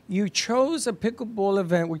 everything. You chose a pickleball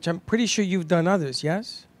event, which I'm pretty sure you've done others,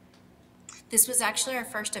 yes? This was actually our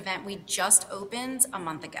first event. We just opened a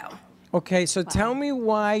month ago. Okay, so tell me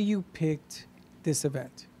why you picked this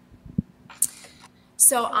event.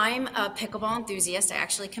 So I'm a pickleball enthusiast. I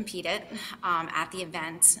actually competed at the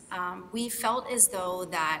event. We felt as though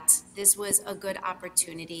that this was a good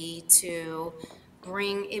opportunity to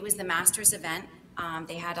bring, it was the Masters event.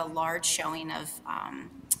 They had a large showing of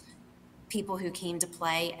people who came to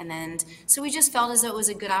play. And then, so we just felt as though it was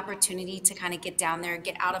a good opportunity to kind of get down there,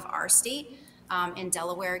 get out of our state in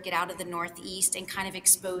Delaware, get out of the Northeast and kind of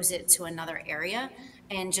expose it to another area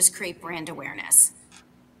and just create brand awareness.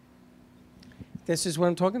 This is what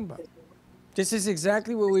I'm talking about. This is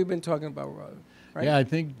exactly what we've been talking about, right? Yeah, I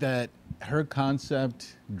think that her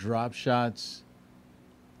concept, drop shots,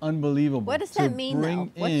 unbelievable. What does that mean, though?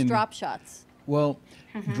 What's drop shots? Well,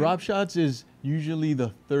 drop shots is usually the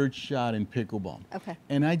third shot in pickleball. Okay.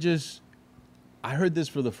 And I heard this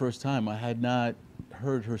for the first time. I had not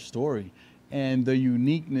heard her story. And the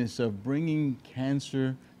uniqueness of bringing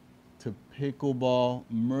cancer to pickleball,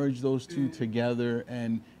 merge those two together,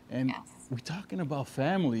 and we're talking about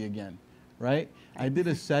family again, right? I did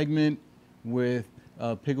a segment with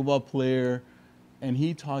a pickleball player, and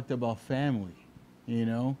he talked about family,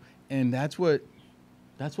 and that's what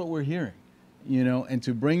we're hearing, and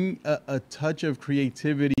to bring a touch of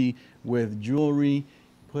creativity with jewelry,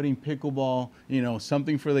 putting pickleball,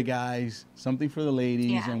 something for the guys, something for the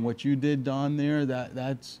ladies, and what you did, Dawn, there,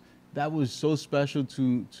 that was so special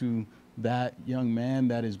to that young man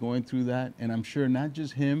that is going through that, and I'm sure not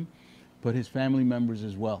just him, but his family members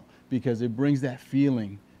as well, because it brings that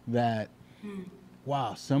feeling that,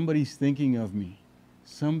 wow, somebody's thinking of me,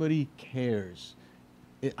 somebody cares.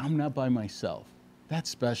 I'm not by myself. That's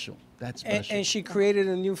special. That's special. And she created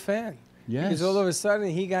a new fan. Yes. Because all of a sudden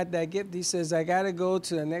he got that gift. He says, I got to go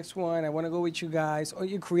to the next one. I want to go with you guys. Or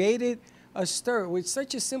you created a stir with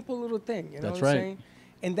such a simple little thing. You know That's what I'm right. saying?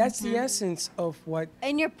 And that's the essence of what.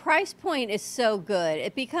 And your price point is so good.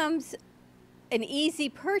 It becomes an easy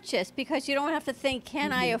purchase because you don't have to think,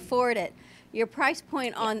 can I afford it? Your price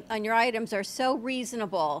point on your items are so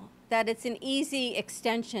reasonable that it's an easy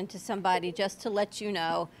extension to somebody just to let you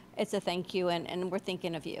know it's a thank you and we're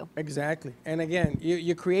thinking of you. Exactly. And again,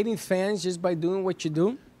 you're creating fans just by doing what you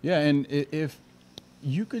do. Yeah, and if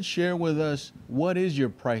you could share with us what is your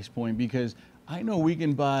price point, because I know we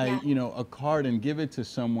can buy, a card and give it to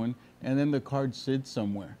someone and then the card sits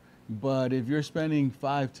somewhere. But if you're spending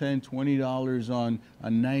 $5, $10, $20 on a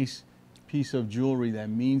nice piece of jewelry that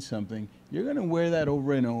means something, you're going to wear that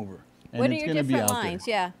over and over. And What are it's your going to be different out lines?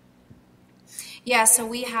 there. Yeah, so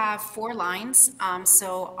we have 4 lines.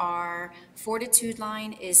 So our Fortitude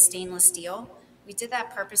line is stainless steel. We did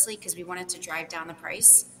that purposely because we wanted to drive down the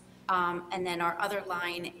price. And then our other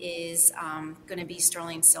line is going to be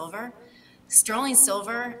sterling silver. Sterling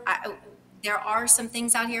silver, there are some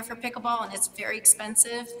things out here for pickleball, and it's very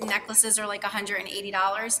expensive. Necklaces are like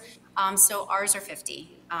 $180. So ours are $50.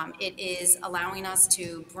 It is allowing us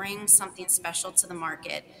to bring something special to the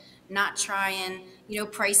market, not try and,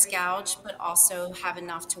 price gouge, but also have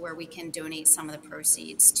enough to where we can donate some of the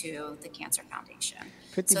proceeds to the Cancer Foundation.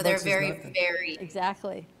 So they're very, very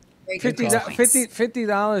exactly. Very good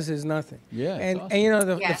 $50 is nothing. Yeah, and awesome. and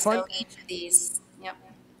the Yeah, fun. so each of these, yep.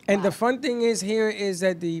 And the fun thing is here is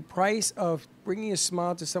that the price of bringing a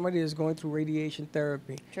smile to somebody that's going through radiation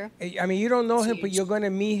therapy. Sure. I mean, you don't know him, but you're going to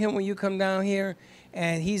meet him when you come down here,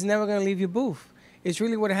 and he's never going to leave your booth. It's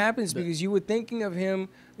really what happens because you were thinking of him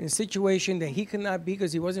in a situation that he could not be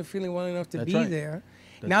because he wasn't feeling well enough to That's be right. there.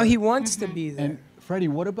 That's Now right. he wants to be there. And Freddie,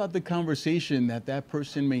 what about the conversation that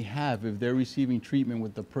person may have if they're receiving treatment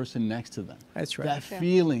with the person next to them? That's right. That Sure.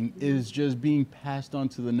 feeling is just being passed on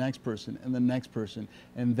to the next person and the next person,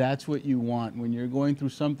 and that's what you want when you're going through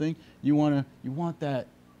something. You want that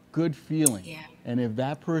good feeling. Yeah. And if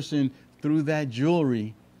that person through that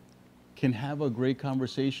jewelry can have a great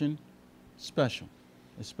conversation, special.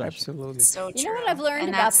 It's special. Absolutely. So true. You know what I've learned And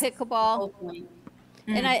about that's the pickleball? whole point.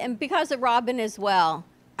 And because of Robin as well,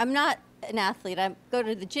 I'm not an athlete. I go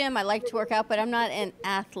to the gym, I like to work out, but I'm not an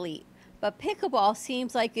athlete. But pickleball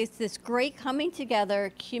seems like it's this great coming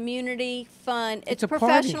together, community, fun. It's a party.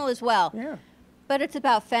 professional as well. Yeah. But it's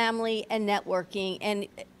about family and networking, and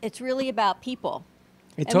it's really about people.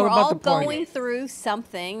 It's and all we're about all the party. going through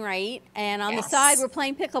something, right? And on the Yes. side, we're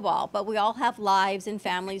playing pickleball, but we all have lives and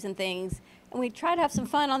families and things. And we try to have some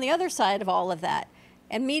fun on the other side of all of that.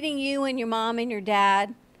 And meeting you and your mom and your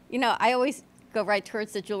dad, I always go right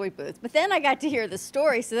towards the jewelry booth. But then I got to hear the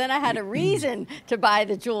story, so then I had a reason to buy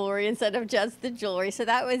the jewelry instead of just the jewelry. So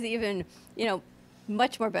that was even,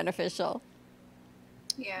 much more beneficial.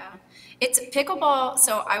 Yeah, it's pickleball.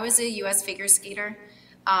 So I was a U.S. figure skater,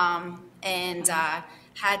 and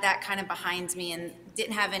had that kind of behind me, and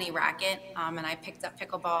didn't have any racket. And I picked up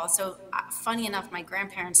pickleball. So funny enough, my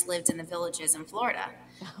grandparents lived in the Villages in Florida,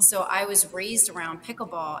 so I was raised around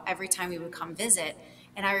pickleball every time we would come visit.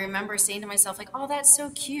 And I remember saying to myself, like, oh, that's so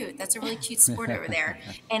cute. That's a really cute sport over there.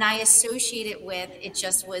 And I associate it with, it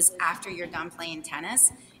just was after you're done playing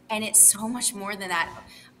tennis. And it's so much more than that.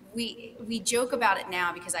 We joke about it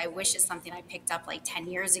now because I wish it's something I picked up like 10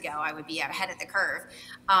 years ago. I would be ahead of the curve.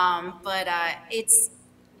 But it's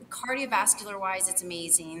cardiovascular wise, it's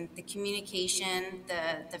amazing. The communication,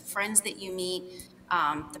 the friends that you meet,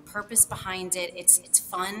 the purpose behind it, it's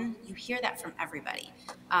fun. You hear that from everybody.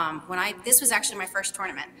 This was actually my first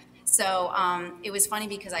tournament. So it was funny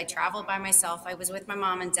because I traveled by myself. I was with my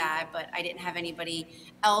mom and dad, but I didn't have anybody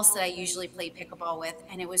else that I usually play pickleball with.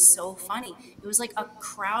 And it was so funny. It was like a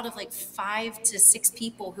crowd of like 5 to 6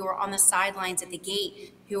 people who were on the sidelines at the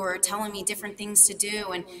gate who were telling me different things to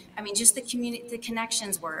do. And I mean, just the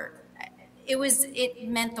connections were, it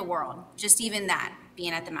meant the world. Just even that,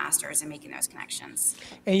 being at the Masters and making those connections.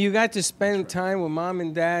 And you got to spend time with mom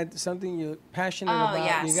and dad, something you're passionate about.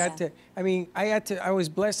 Yes. You got to, I was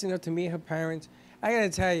blessed enough to meet her parents. I got to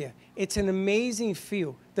tell you, it's an amazing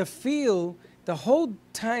feel. The whole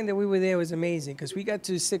time that we were there was amazing because we got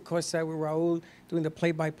to sit courtside with Raul doing the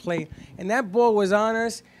play-by-play. And that ball was on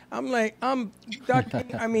us. The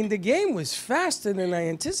game was faster than I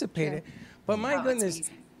anticipated. But my goodness,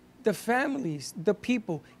 the families, the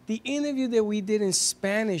people, the interview that we did in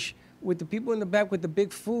Spanish with the people in the back with the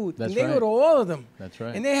big food. That's and they right. go to all of them. That's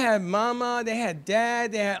right. And they had mama, they had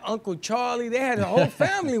dad, they had Uncle Charlie, they had the whole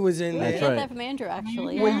family was in We there. did get that from Andrew,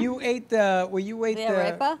 actually. When yeah. you ate the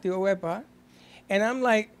arepa, and I'm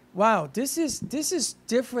like, wow, this is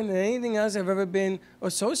different than anything else I've ever been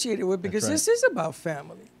associated with because right. this is about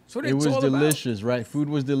family. That's what It it's was all delicious, right? Food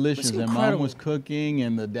was delicious, and mom incredible. was cooking,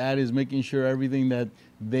 and the dad is making sure everything that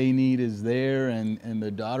they need is there, and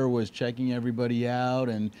the daughter was checking everybody out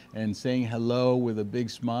and saying hello with a big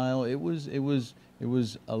smile. It was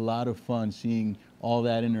a lot of fun seeing all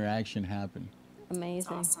that interaction happen.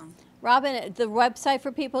 Amazing. Awesome. Robin, the website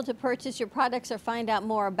for people to purchase your products or find out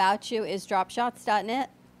more about you is dropshots.net.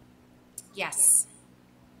 Yes.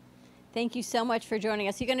 Thank you so much for joining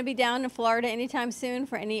us. You going to be down in Florida anytime soon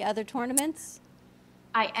for any other tournaments?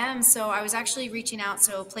 I am. So I was actually reaching out.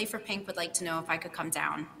 So Play for Pink would like to know if I could come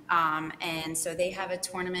down. And so they have a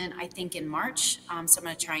tournament, I think, in March. So I'm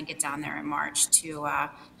going to try and get down there in March to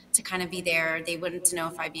to kind of be there. They wanted to know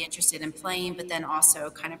if I'd be interested in playing, but then also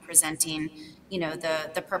kind of presenting, you know,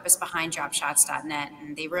 the purpose behind dropshots.net.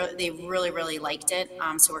 And they really liked it.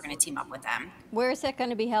 So we're going to team up with them. Where is that going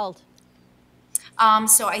to be held?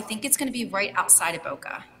 So I think it's going to be right outside of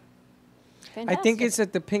Boca. I think it's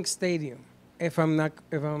at the Pink Stadium. I don't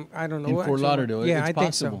know. In Fort Lauderdale, yeah, it's I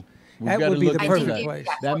possible. think so. We've That got would to be look the into perfect that. place.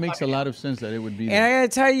 That makes a lot of sense that it would be And there. I gotta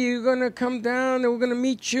tell you, you're gonna come down, and we're gonna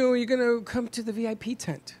meet you. You're gonna come to the VIP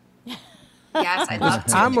tent. Yes, I'd love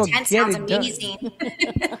to. I'm The gonna tent get sounds it done.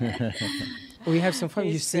 amazing. We have some fun.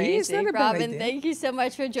 You see, it's not a bad Robin, idea. thank you so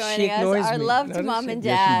much for She joining us. ignores Our me. love to Notice Mom it? and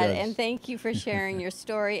Yes, she Dad, does. and thank you for sharing your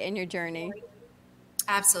story and your journey.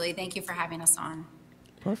 Absolutely. Thank you for having us on.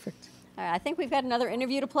 Perfect. All right, I think we've got another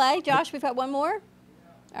interview to play. Josh, we've got one more.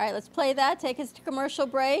 All right, let's play that, take us to commercial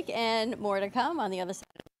break, and more to come on the other side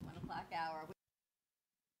of the 1 o'clock hour.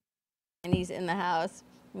 And he's in the house.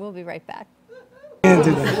 We'll be right back. Can't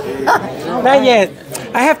do that. Not yet.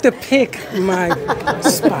 I have to pick my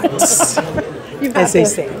spots, as they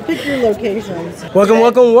say. Pick your locations.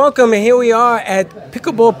 Welcome. And here we are at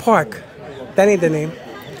Pickleball Park. That ain't the name.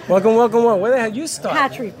 Welcome. Where the hell you start?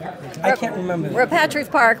 Patrick. I can't remember. We're at Patrick's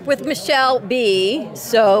Park with Michelle B.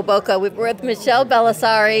 So Boca. We're with Michelle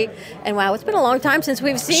Belisari, and wow, it's been a long time since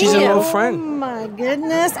we've seen She's you. an old friend. Oh my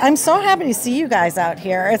goodness. I'm so happy to see you guys out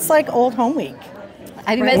here. It's like old home week.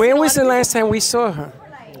 Where was the last time we saw her?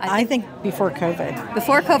 I think before COVID.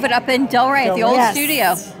 Before COVID, up in Delray at the old Yes.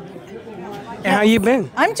 studio. And how you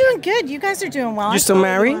been? I'm doing good. You guys are doing well. You I'm still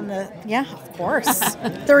married? Yeah, of course.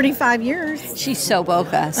 35 years. She's so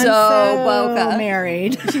Boca. I'm So Boca.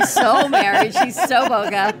 married. She's so married. She's so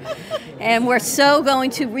Boca. And we're so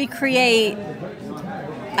going to recreate,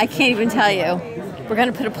 I can't even tell you. We're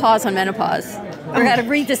going to put a pause on menopause. We're going to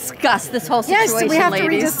rediscuss this whole situation, Yes, we have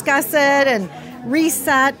ladies. to rediscuss it and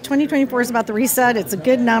reset. 2024 is about the reset. It's a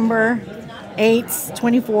good number. 8s,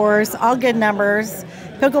 24s, all good numbers.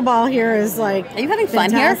 Pickleball here is like Are you having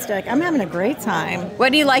fun here? fantastic. I'm having a great time.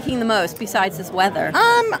 What are you liking the most besides this weather?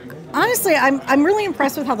 Honestly, I'm really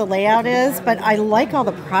impressed with how the layout is, but I like all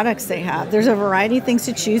the products they have. There's a variety of things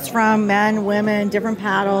to choose from, men, women, different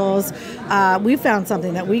paddles. We found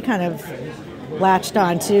something that we kind of latched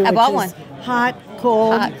on to. I bought which is one. Hot,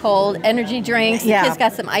 cold, energy drinks. Yeah. The kids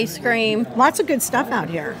got some ice cream. Lots of good stuff out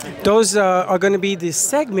here. Those are going to be the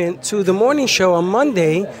segment to the morning show on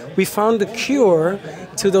Monday. We found the cure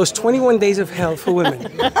to those 21 days of hell for women.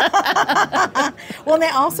 Well, they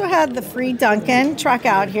also had the free Dunkin' truck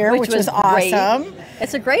out here, which was great. awesome.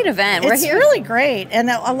 It's a great event. We're It's here. really great, and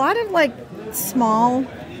a lot of like small,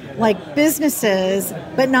 like businesses,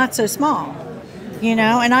 but not so small. You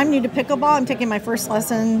know, and I'm new to pickleball. I'm taking my first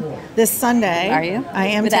lesson this Sunday. Are you? I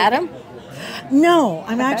am. With Adam? No,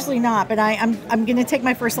 I'm actually not. But I'm going to take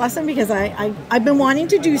my first lesson because I've been wanting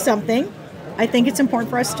to do something. I think it's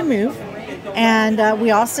important for us to move, and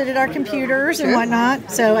we all sit at our computers and Sure.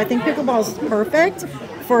 whatnot. So I think pickleball is perfect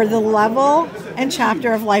for the level and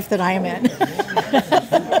chapter of life that I am in.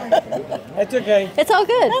 That's okay. It's all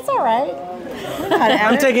good. That's all right.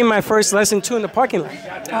 I'm taking my first lesson too in the parking lot.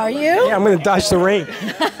 Are you? Yeah, I'm going to dodge the rain.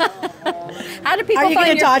 How do people Are you find going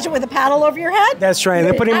to your dodge it with a paddle over your head? That's right.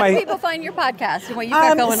 They're putting How do my. people find your podcast and what you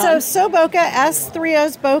got going on? So Boca,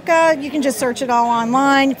 S3O's Boca. You can just search it all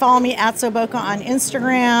online. Follow me at Boca on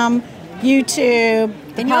Instagram, YouTube.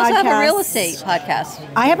 And you also have a real estate podcast.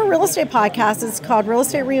 I have a real estate podcast. It's called Real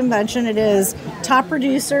Estate Reinvention. It is top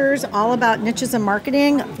producers, all about niches and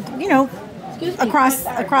marketing, you know, across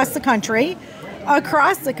the country.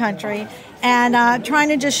 And trying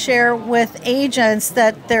to just share with agents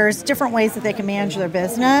that there's different ways that they can manage their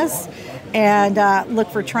business and look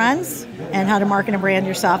for trends and how to market and brand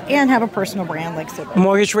yourself and have a personal brand like Super.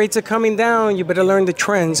 Mortgage rates are coming down. You better learn the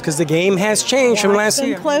trends because the game has changed from last Watch them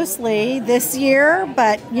year. closely this year,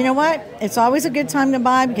 but you know what? It's always a good time to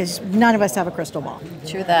buy because none of us have a crystal ball.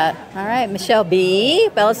 True that. All right, Michelle B.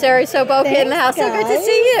 Belisari, so Boca in the house. So good to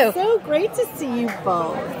see you. So great to see you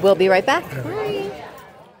both. We'll be right back.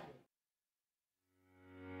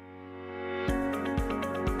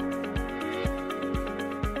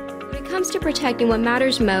 When it comes to protecting what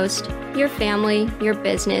matters most, your family, your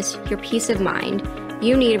business, your peace of mind,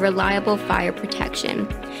 you need reliable fire protection.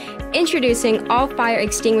 Introducing All Fire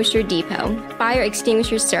Extinguisher Depot, Fire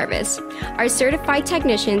Extinguisher Service. Our certified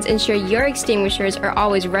technicians ensure your extinguishers are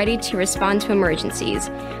always ready to respond to emergencies.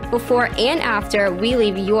 Before and after, we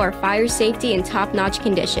leave your fire safety in top-notch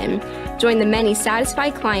condition. Join the many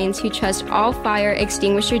satisfied clients who trust All Fire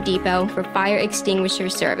Extinguisher Depot for fire extinguisher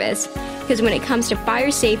service. Because when it comes to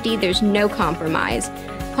fire safety, there's no compromise.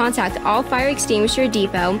 Contact All Fire Extinguisher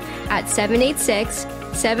Depot at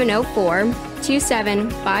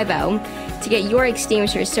 786-704-2750 to get your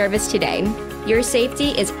extinguisher serviced today. Your safety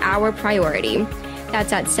is our priority.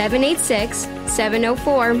 That's at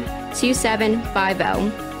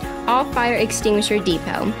 786-704-2750. All Fire Extinguisher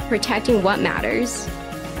Depot, protecting what matters.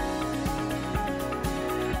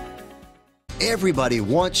 Everybody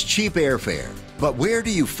wants cheap airfare, but where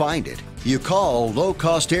do you find it? You call Low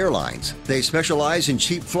Cost Airlines. They specialize in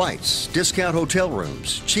cheap flights, discount hotel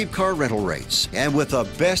rooms, cheap car rental rates, and with a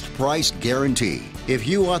best price guarantee. If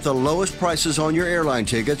you want the lowest prices on your airline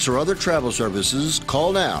tickets or other travel services,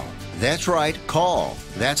 call now. That's right, call.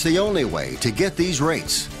 That's the only way to get these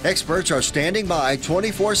rates. Experts are standing by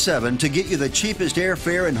 24/7 to get you the cheapest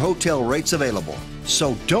airfare and hotel rates available.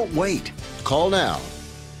 So don't wait. Call now.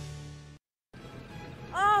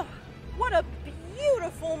 Oh, what a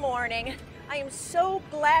beautiful morning. I am so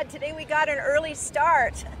glad today we got an early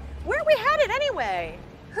start. Where are we headed anyway?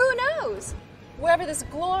 Who knows? Wherever this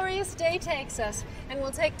glorious day takes us, and we'll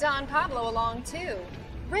take Don Pablo along too.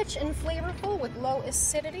 Rich and flavorful with low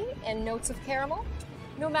acidity and notes of caramel.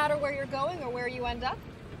 No matter where you're going or where you end up,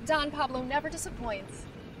 Don Pablo never disappoints.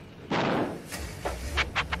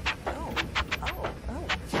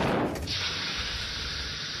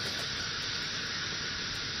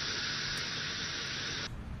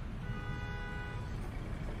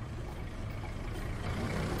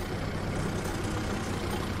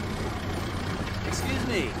 Excuse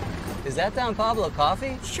me, is that Don Pablo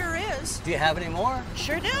coffee? Sure is. Do you have any more?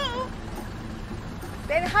 Sure do.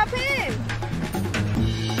 Then hop in.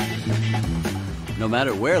 No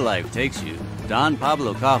matter where life takes you, Don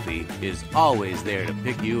Pablo Coffee is always there to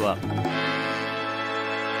pick you up.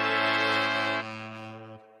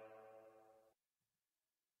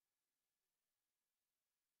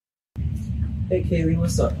 Hey Kaylee,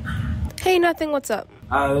 what's up? Hey, nothing, what's up?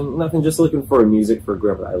 Nothing, just looking for music for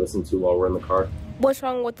Grandpa I listen to while we're in the car. What's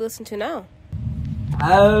wrong with listen to now?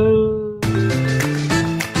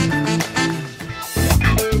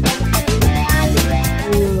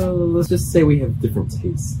 Let's just say we have different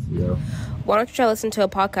tastes, you know? Why don't you try listen to a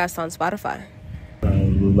podcast on Spotify?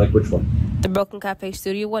 Like which one? The Broken Cafe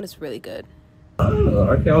Studio one is really good.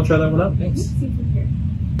 Okay, I'll try that one out, thanks.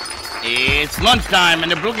 It's lunchtime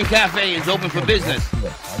and the Brooklyn Cafe is open for business.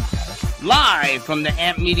 Live from the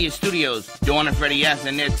Amp Media Studios, Dawn and Freddie S.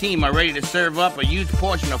 and their team are ready to serve up a huge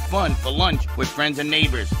portion of fun for lunch with friends and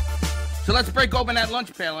neighbors. So let's break open that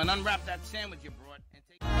lunch pail and unwrap that sandwich you brought.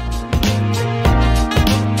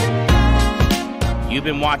 You've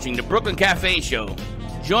been watching the Brooklyn Cafe Show.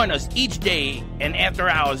 Join us each day and after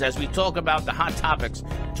hours as we talk about the hot topics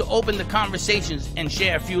to open the conversations and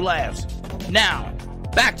share a few laughs. Now,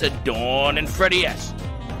 back to Dawn and Freddie S.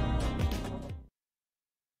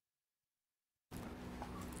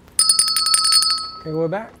 Okay, we're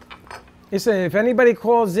back. Listen, if anybody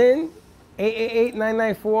calls in,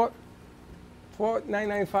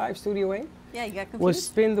 888-994-4995, Studio 8. Yeah, you got confused? We'll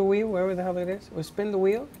spin the wheel, wherever the hell it is. We'll spin the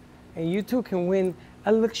wheel, and you two can win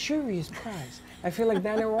a luxurious prize. I feel like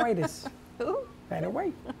Vanna Whitis. Who? Vanna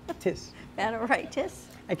White. Tis. Vanna Whitis?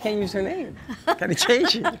 I can't use her name. Gotta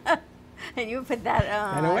change it. And you put that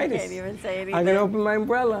on. Vanna I Whitis. can't even say anything. I'm gonna open my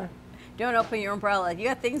umbrella. Don't open your umbrella. You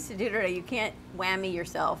got things to do today. You can't whammy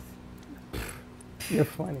yourself. You're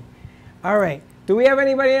funny. All right. Do we have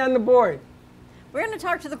anybody on the board? We're going to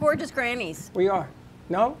talk to the gorgeous grannies. We are.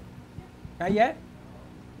 No? Not yet?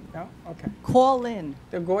 No? Okay. Call in.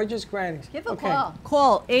 The gorgeous grannies. Give a okay. call.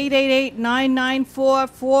 Call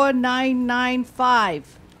 888-994-4995.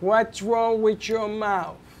 What's wrong with your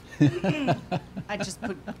mouth? I just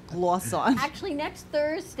put gloss on. Actually, next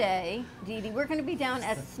Thursday, Dee Dee, we're going to be down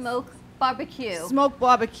at Smoke Barbecue. Smoke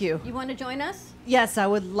Barbecue. You want to join us? Yes, I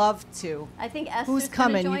would love to. I think Esther's Who's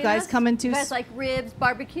coming? Join You guys us. coming too? You guys like ribs,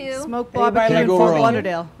 barbecue? Smoke Barbecue in Fort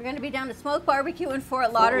Lauderdale. We're going to be down to Smoke Barbecue in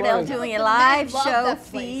Fort Lauderdale doing a live show,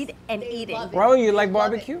 feed, and eating. Bro, you like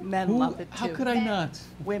barbecue? Men love it too. How could I not?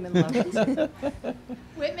 Women love it.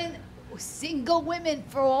 Women, single women,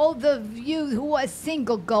 for all the you who are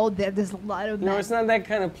single, go there. There's a lot of men. No, it's not that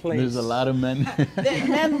kind of place. There's a lot of men.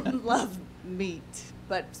 Men love meat,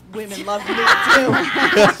 but women love meat too.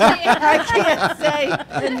 I can't say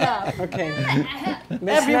enough. Okay.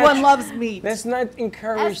 Everyone loves meat. Let's not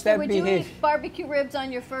encourage Esther, that would you behavior. eat barbecue ribs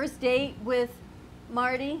on your first date with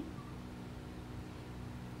Marty?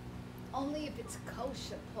 Only if it's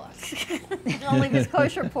kosher pork. Only if it's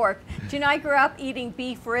kosher pork. Do you know I grew up eating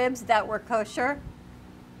beef ribs that were kosher?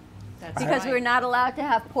 That's because right. we were not allowed to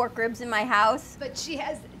have pork ribs in my house. But she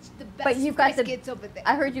has the best But you've got briskets over there.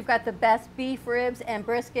 I heard you've got the best beef ribs and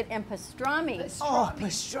brisket and pastrami. Oh,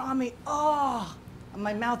 pastrami. Oh.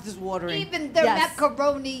 My mouth is watering. Even the Yes.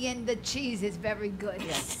 macaroni and the cheese is very good.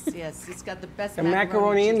 Yes, yes, it's got the best The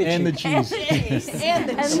macaroni and the And the cheese. cheese. and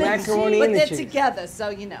the cheese. macaroni but and the they're cheese. together, so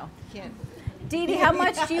you know, can't. Dee Dee, how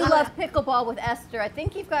much do you love pickleball with Esther? I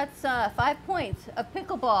think you've got 5 points of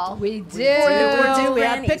pickleball. We do. We have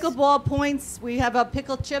Grannies. pickleball points. We have our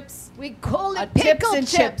pickle chips. We call it Tips pickle and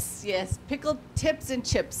chips. Yes, pickle tips and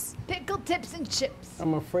chips. Pickle tips and chips.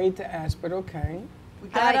 I'm afraid to ask, but okay. We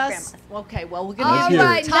All got right, us. Okay, well, we're All going to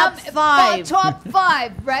right, top num- 5. Top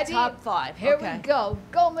 5. Ready? Top 5. Here okay. we go.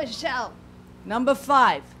 Go, Michelle. Number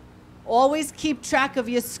 5. Always keep track of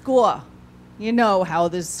your score. You know how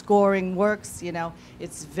the scoring works. You know,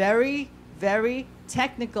 it's very, very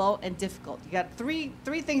technical and difficult. You got three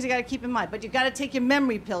things you got to keep in mind, but you got to take your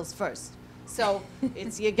memory pills first. So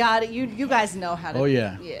it's you got it. You guys know how to. Oh,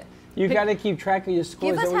 yeah. Yeah. You got to keep track of your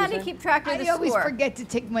scores. Give us is that how what to you keep track of the I score. always forget to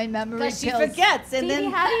take my memory pills. Because she forgets, and Dee Dee,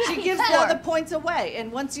 then how do you she keep gives the score? other points away. And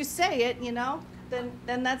once you say it, you know, then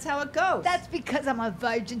that's how it goes. That's because I'm a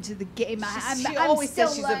virgin to the game. She I'm always still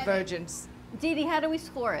says she's a learning. virgin. Dee Dee, how do we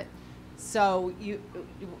score it? So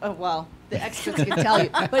well, the experts can tell you.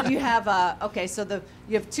 But you have okay. So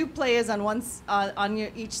you have 2 players on on your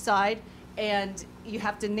each side, and you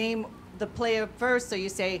have to name the player first. So you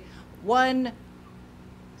say 1,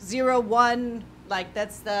 0, 1. Like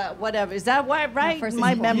that's the whatever. Is that right? first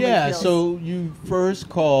My is one. memory. Yeah, feels- so you first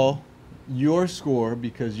call your score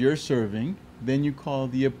because you're serving, then you call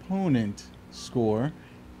the opponent score,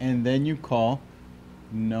 and then you call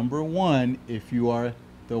number 1 if you are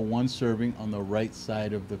the one serving on the right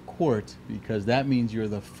side of the court, because that means you're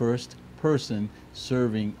the first person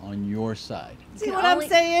serving on your side. See You what can I'm only-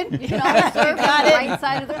 saying? You can only serve on the right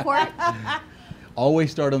side of the court.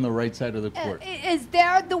 Always start on the right side of the court. Is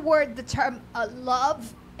there the term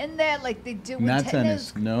love in there like they do Not in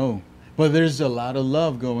tennis? no. But there's a lot of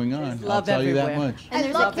love going on. There's I'll love tell you that everywhere. much. And I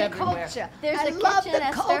there's love love the everywhere. culture. There's I the love kitchen, the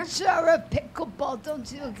Esther. culture of pickleball.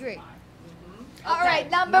 Don't you agree? All Okay,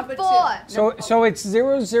 right, number number 4. So it's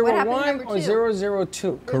 001 What happened to number or 2?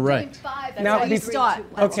 002? Correct. That's Now, how you bef- start.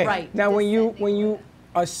 That's Okay. right. Now, when you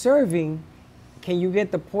are serving, can you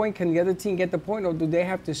get the point? Can the other team get the point, or do they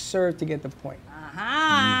have to serve to get the point? Uh-huh.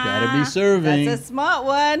 You gotta be serving. That's a smart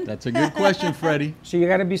one. That's a good question, Freddie. So you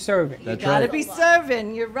got to be serving. That's Gotta right. be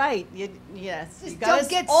serving. You're right. Yes. Just You gotta don't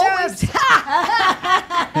get always- served.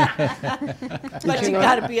 But you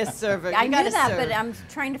gotta be a server. I You knew gotta that, serve. but I'm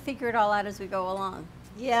trying to figure it all out as we go along.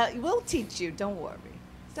 Yeah, we'll teach you. Don't worry.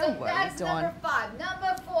 Don't So worry, that's Dawn. number 5.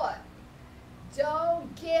 Number 4.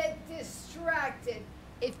 Don't get distracted.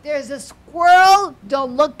 If there's a squirrel,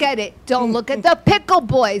 don't look at it. Don't look at the pickle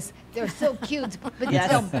boys. They're so cute, but Yes.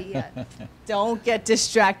 don't be it. Don't get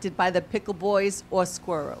distracted by the pickle boys or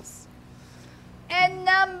squirrels. And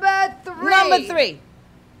number 3. Number 3.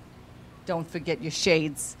 Don't forget your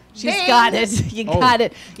shades. She's Bing. got it. You Oh. got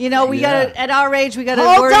it. You know, we Yeah. gotta, at our age, we gotta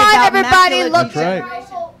Hold worry on, about everybody. macular Look That's at right.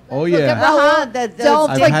 Raul. Oh, Look at yeah. Raul. Don't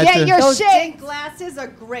I've had forget to- your Those shades. dink glasses are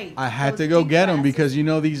great. I had Those to go dink get them glasses. because you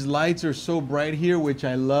know these lights are so bright here, which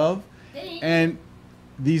I love, and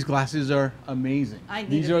these glasses are amazing. I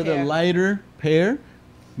need These a are pair. the lighter pair,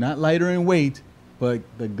 not lighter in weight, but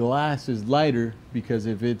the glass is lighter because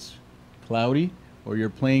if it's cloudy or you're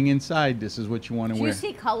playing inside, this is what you want to Do you wear.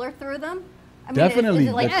 see color through them? I mean, Definitely, is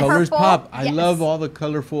it like the colors purple? pop. I Yes. love all the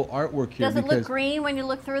colorful artwork here Does it because look green when you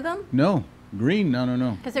look through them? no green, no.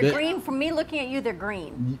 Because they're green. From me looking at you, they're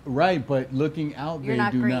green. Right, but looking out, You're they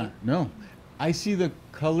not do green. not. No, I see the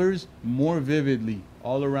colors more vividly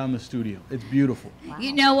all around the studio. It's beautiful.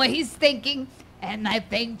 You know what he's thinking? And I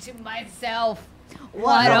think to myself,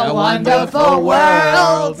 what a A wonderful wonderful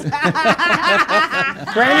world.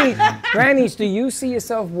 Grannies, do you see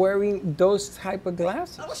yourself wearing those type of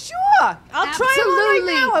glasses? Oh, sure. I'll try them on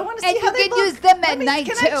Absolutely. right now. I want to see And how you they can look. use them at Let me- night,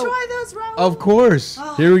 Can too. I try those, Raul? Of course.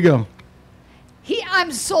 Here we go.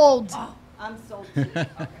 I'm sold. I'm sold too.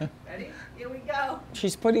 Okay, ready? Here we go.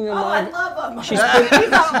 She's putting them Oh, on. I love them. She's putting-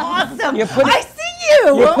 These are awesome. You're putting- I see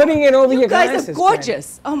you. You're putting it over you your guys glasses, are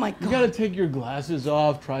gorgeous. Oh my You god. gotta take your glasses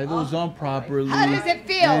off. Try those on properly. How does it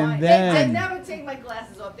feel? And I then never take my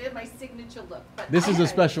glasses off. They're my signature look. But This is a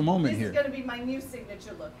okay, special moment this here. is going to be my new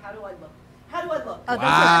signature look. How do I look? How do I look? Oh,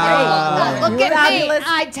 Wow. Look at me. Fabulous.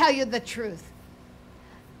 I tell you the truth.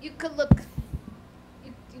 You could look.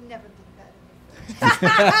 You never look better.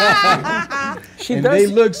 She and does. they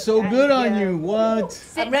look so good on you. What?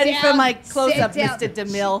 Sit I'm ready for down, my close-up, sit down. Mr.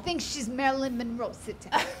 DeMille. She thinks she's Marilyn Monroe. Sit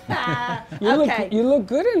down. Okay. You look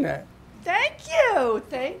good in that. Thank you.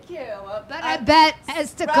 Thank you. But I bet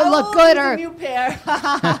Esther could look Raoul gooder. needs a new pair.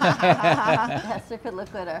 Esther could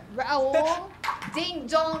look gooder. Raul, Ding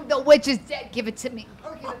dong, the witch is dead. Give it to me.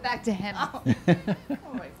 Or give it back to him.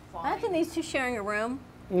 Imagine these two sharing a room.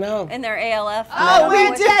 No. In their ALF. Oh, we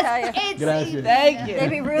we're just Gracias. Thank you. They'd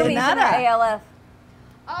be roomies in their ALF.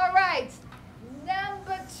 All right.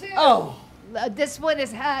 Number 2. Oh. This one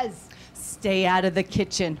has. Stay out of the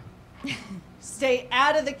kitchen. Stay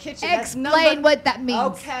out of the kitchen. That's Explain what that means.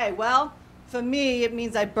 Okay, well, for me, it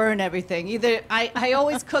means I burn everything. Either I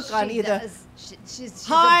always cook on She either does. She's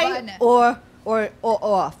a high burner. or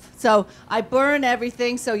off. So I burn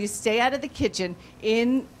everything. So you stay out of the kitchen.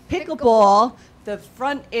 In pickleball, the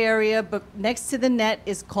front area, but next to the net,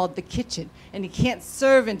 is called the kitchen, and you can't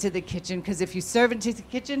serve into the kitchen because if you serve into the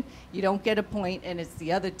kitchen, you don't get a point, and it's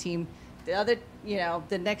the other team. The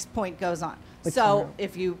next point goes on. So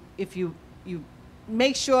if you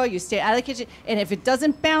make sure you stay out of the kitchen, and if it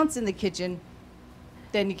doesn't bounce in the kitchen,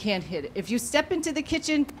 then you can't hit it. If you step into the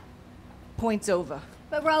kitchen, points over.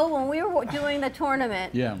 But Raul, when we were doing the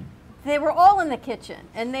tournament, Yeah. they were all in the kitchen,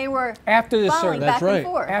 and they were After the volleying serve. back That's right. and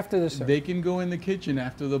forth. After the serve. They can go in the kitchen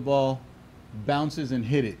after the ball bounces and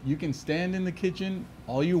hit it. You can stand in the kitchen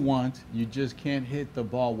all you want. You just can't hit the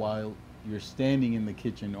ball while you're standing in the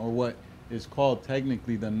kitchen, or what is called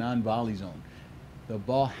technically the non-volley zone. The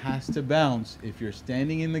ball has to bounce if you're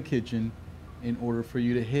standing in the kitchen in order for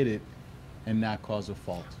you to hit it and not cause a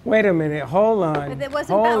fault. Wait a minute. Hold on. But it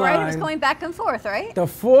wasn't Hold about right. It was on. going back and forth, right? The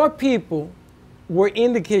 4 people were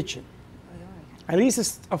in the kitchen, at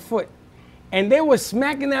least a foot, and they were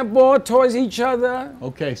smacking that ball towards each other.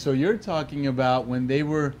 Okay, so you're talking about when they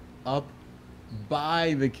were up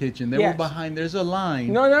by the kitchen. They were Yes. behind. There's a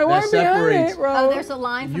line No, they that weren't behind separates. it, bro. Oh, there's a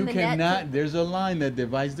line from You the net. cannot, there's a line that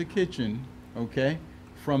divides the kitchen, okay,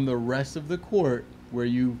 from the rest of the court where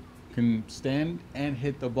you can stand and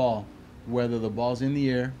hit the ball, whether the ball's in the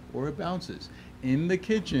air or it bounces. In the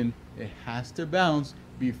kitchen, it has to bounce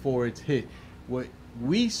before it's hit. What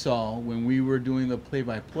we saw when we were doing the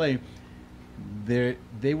play-by-play,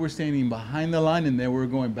 they were standing behind the line and they were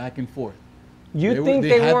going back and forth. You think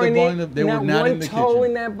they had the weren't ball in, they were not one in the toe kitchen.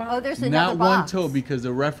 in that box? Oh, there's another Not one box. toe, because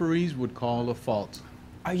the referees would call a fault.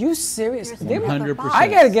 Are you serious? There's They were- 100%. I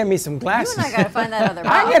gotta get me some glasses. You and I gotta find that other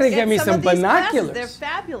box. I gotta get me some of these glasses, binoculars. They're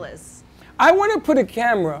fabulous. I want to put a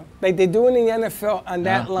camera like they do in the NFL on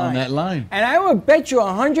that line. On that line. And I would bet you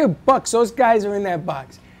 $100 those guys are in that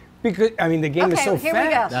box, because I mean the game is Okay, so here we go.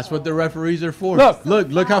 fast. That's what the referees are for. Look.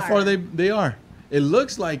 look how far they are. It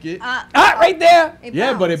looks like it. Right there.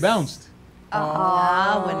 Yeah, but it bounced. When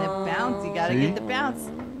it bounced, you gotta See? get the bounce.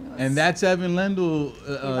 And that's Evan Lendl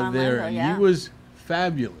Ivan there. Lendl, And yeah. he was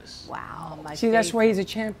fabulous. Wow, my See, that's why he's a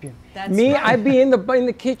champion. That's Me, right. I'd be in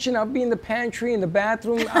the kitchen, I'll be in the pantry, in the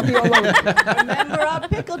bathroom, I'll be all over. Remember our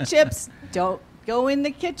pickle chips. Don't go in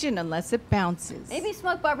the kitchen unless it bounces. Maybe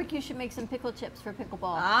Smoked Barbecue should make some pickle chips for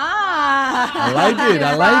pickleball. Ah. I like it.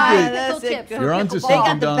 I like it. Pickle That's chips good. for You're onto pickleball. They got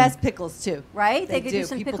something, the Don. best pickles too. Right? They They could do. do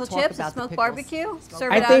some People pickle talk chips and about the smoked pickles. barbecue.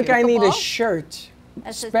 Serve I it out think at I need a pickleball. shirt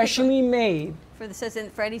That says specially made that says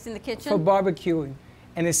Freddy's in the kitchen. for barbecuing.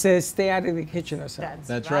 And it says stay out of the kitchen or something.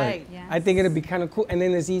 That's right. I think it'd be kind of cool. And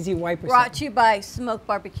then there's easy wipe or Brought something. to you by Smoked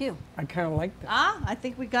Barbecue. I kind of like that. I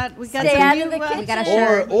think we got Stay some out new, of the kitchen. we got a Or-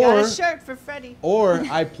 shirt. We got or- a shirt for Freddie. Or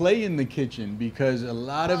I play in the kitchen because a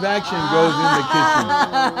lot of action goes in the kitchen.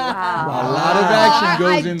 A lot of action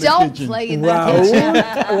goes in the don't kitchen. play in the kitchen.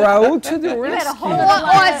 Raul to the You had a rescue.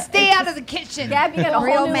 whole Or stay out of the kitchen. Gab, you got a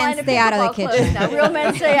Real whole new men line of stay out of the pickleball clothes kitchen. now. Real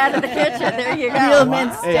men stay out of the kitchen. There you go. Real men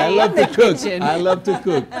Hey, I stay love in to the cook. kitchen. I love to cook.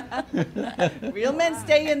 Real men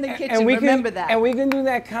stay in the kitchen. And we Remember can, that. And we can do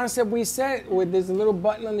that concept we said with there's a little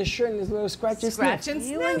button on the shirt and there's a little scratch and Scratch sniff. and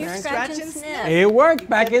You and your sniff. scratch and sniff. It worked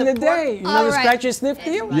back in the day. You know All the right. scratch and sniff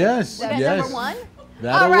deal? Yes, We got yes. number one.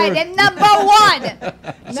 That'll All right, work. and number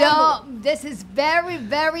 1. Don't, this is very,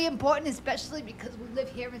 very important, especially because we live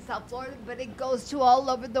here in South Florida, but it goes to all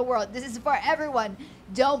over the world. This is for everyone.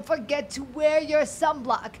 Don't forget to wear your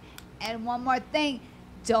sunblock. And one more thing,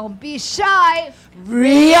 don't be shy.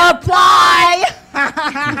 Reapply.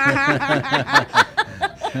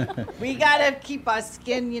 We gotta keep our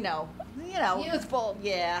skin, Youthful.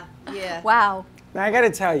 Yeah, yeah. Wow. Now I got to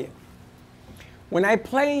tell you, when I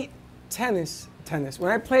play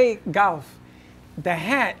when I play golf, the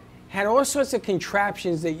hat had all sorts of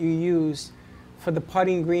contraptions that you use for the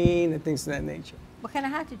putting green and things of that nature. What kind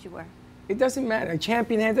of hat did you wear? It doesn't matter. A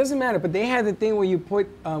champion hat doesn't matter. But they had the thing where you put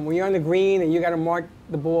when you're on the green and you got to mark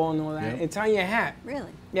the ball and all that. Yep. It's on your hat.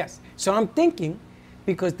 Really? Yes. So I'm thinking,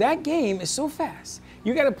 because that game is so fast,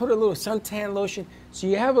 you got to put a little suntan lotion. So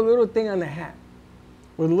you have a little thing on the hat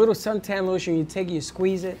with a little suntan lotion. You take it, you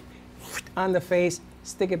squeeze it on the face,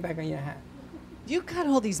 stick it back on your hat. You got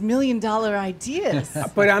all these $1 million ideas.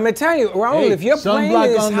 But I'm gonna tell you, Raul, if your plane sunblock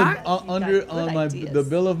is on hot, the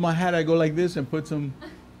bill of my hat, I go like this and put some.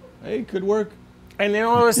 Hey, could work. and then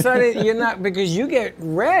all of a sudden you're not, because you get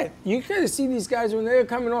red. You kind of see these guys when they're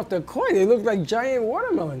coming off the court. They look like giant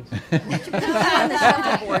watermelons. That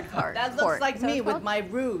looks like me with my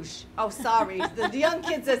rouge. Oh, sorry. The young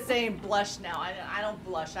kids are saying blush now. I don't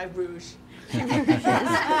blush. I rouge.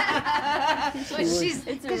 Because she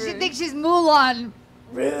thinks she's Mulan.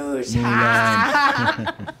 Rouge.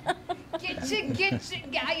 Get you,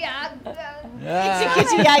 yeah.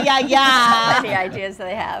 The ideas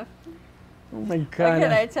they have. Oh my What God.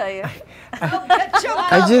 can I tell you?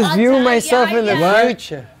 I just view myself in the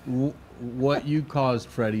future. What you caused,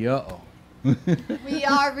 Freddie? Uh-oh. We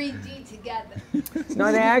are redeemed together.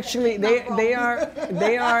 No, they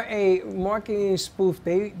are a marketing spoof.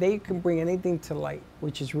 They can bring anything to light,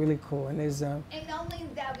 which is really cool. And there's And only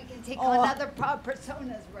that we can take on other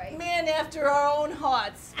personas, right? Man after our own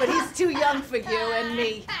hearts, but he's too young for you and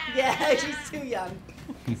me. Yeah, he's too young.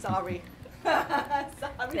 Sorry.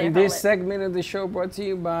 Sorry. And this segment of the show brought to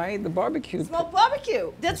you by the barbecue. Smoke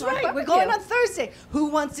barbecue. That's Smoke right. barbecue. We're going on Thursday. Who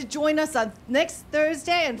wants to join us on next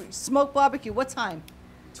Thursday and smoke barbecue? What time?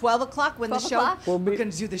 12 o'clock when 12 the show. o'clock? We're going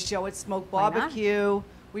to do the show at Smoke Why not? Barbecue.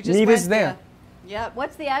 We just Meet went us there. Yep.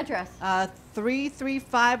 What's the address?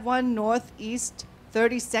 3351 Northeast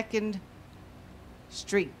 32nd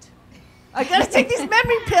Street. I got to take these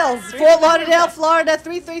memory pills. Fort Lauderdale, Florida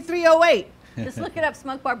 33308. Just look it up,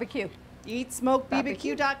 Smoke Barbecue.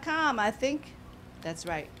 EatSmokeBBQ.com, I think. That's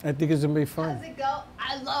right. I think it's gonna be fun. How's it go?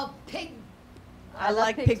 I love pig. I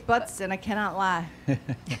like pig butts, and I cannot lie.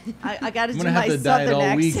 I got to I'm do gonna my have to diet southern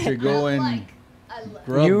all week accent. to go and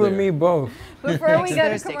grub You and there. me both. Before we go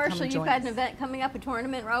to Thursday, come commercial, and you've join got an us. event coming up, a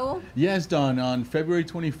tournament, Raul? Yes, Don. On February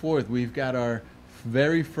 24th, we've got our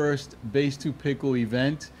very first Base 2 Pickle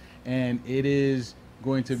event, and it is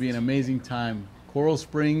going to be an amazing time. Coral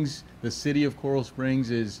Springs, the city of Coral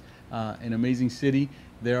Springs, is an amazing city.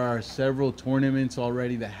 There are several tournaments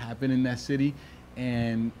already that happen in that city,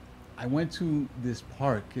 and I went to this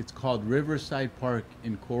park. It's called Riverside Park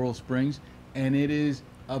in Coral Springs, and it is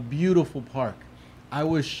a beautiful park. I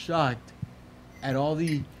was shocked at all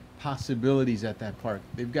the possibilities at that park.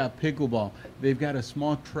 They've got pickleball. They've got a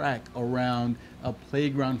small track around a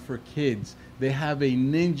playground for kids. They have a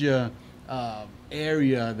ninja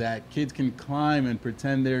area that kids can climb and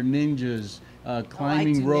pretend they're ninjas,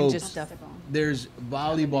 climbing ropes. There's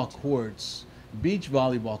volleyball courts, beach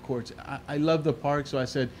volleyball courts. I love the park, so I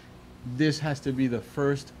said, this has to be the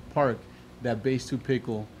first park that Base 2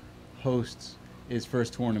 Pickle hosts its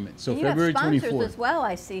first tournament. So You February have sponsors 24th. as well,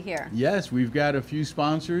 I see here. Yes, we've got a few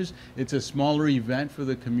sponsors. It's a smaller event for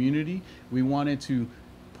the community. We wanted to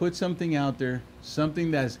put something out there,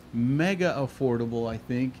 something that's mega affordable, I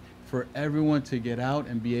think, for everyone to get out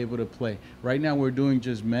and be able to play. Right now we're doing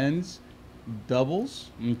just men's doubles,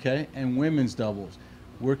 okay, and women's doubles.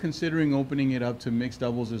 We're considering opening it up to mixed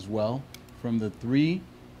doubles as well, from the 3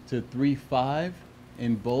 to 3-5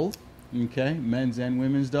 in both, okay, men's and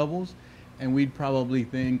women's doubles. And we'd probably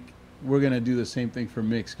think we're going to do the same thing for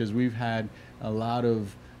mixed, because we've had a lot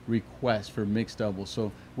of requests for mixed doubles.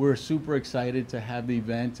 So we're super excited to have the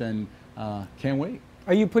event, and can't wait.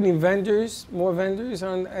 Are you putting more vendors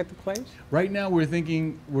on at the place? Right now we're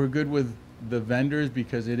thinking we're good with the vendors,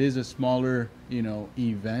 because it is a smaller,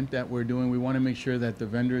 event that we're doing. We want to make sure that the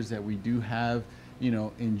vendors that we do have,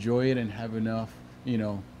 enjoy it and have enough,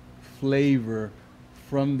 flavor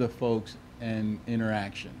from the folks and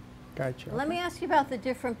interaction. Gotcha. Let me ask you about the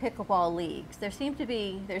different pickleball leagues. There seem to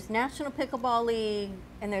be, there's National Pickleball League,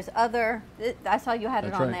 and there's other, I saw you had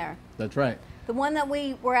it on there. That's right. The one that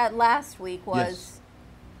we were at last week was, Yes.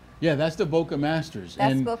 Yeah, that's the Boca Masters.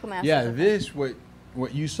 That's and Boca Masters, Yeah, okay. this, what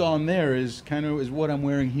you saw in there is is what I'm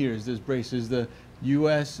wearing here, is this brace, is the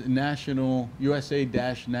USA National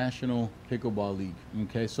Pickleball League.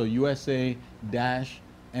 Okay, so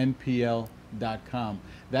USA-NPL.com.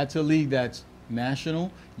 That's a league that's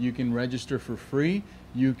national. You can register for free.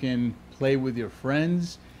 You can play with your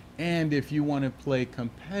friends. And if you want to play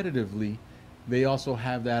competitively, they also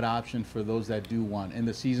have that option for those that do want. And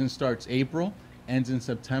the season starts April, ends in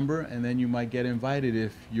September, and then you might get invited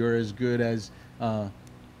if you're as good as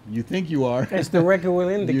you think you are. As the record will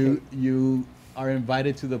indicate. You are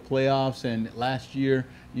invited to the playoffs, and last year,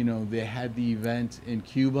 they had the event in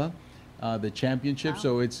Cuba, the championship. Wow.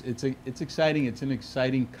 So it's exciting. It's an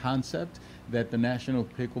exciting concept that the National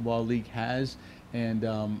Pickleball League has. And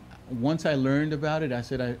once I learned about it, I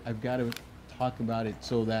said I've got to talk about it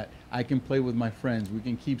so that I can play with my friends. We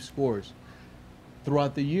can keep scores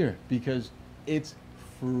throughout the year, because it's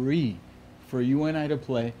free for you and I to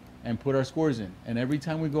play and put our scores in. And every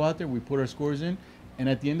time we go out there, we put our scores in. And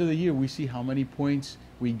at the end of the year, we see how many points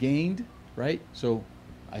we gained, right? So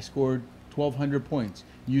I scored 1,200 points.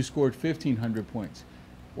 You scored 1,500 points.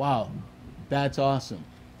 Wow, that's awesome.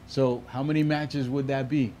 So how many matches would that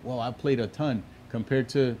be? Well, I played a ton compared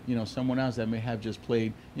to, someone else that may have just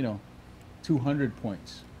played, 200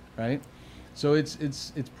 points, right? So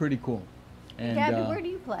it's pretty cool. And Gabby, where do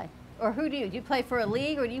you play? Or who do you? Do you play for a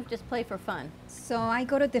league or do you just play for fun? So I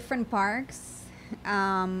go to different parks.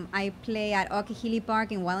 I play at Okehili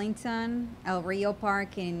Park in Wellington, El Rio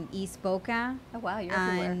Park in East Boca. Oh, wow, you're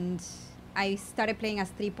everywhere. And I started playing as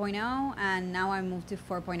 3.0, and now I moved to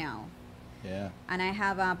 4.0. Yeah. And I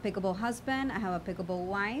have a pickleball husband. I have a pickleball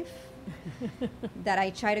wife that I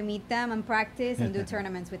try to meet them and practice and do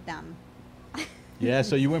tournaments with them. Yeah,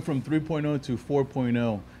 so you went from 3.0 to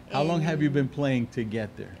 4.0. How long have you been playing to get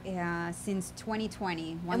there? Since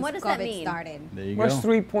 2020, once and what does COVID that mean? started. There you What's go.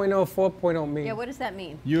 3.0, 4.0 mean? Yeah, what does that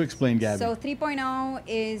mean? You explain, Gabby. So 3.0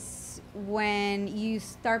 is when you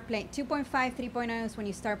start playing. 2.5, 3.0 is when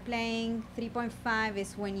you start playing. 3.5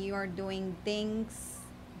 is when you are doing things,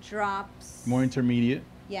 drops. More intermediate.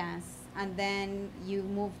 Yes, and then you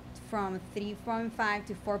move from 3.5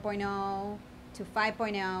 to 4.0 to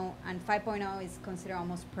 5.0, and 5.0 is considered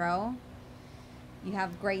almost pro. You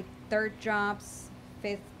have great third drops,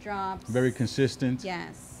 fifth drops. Very consistent.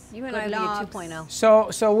 Yes. You and I will be a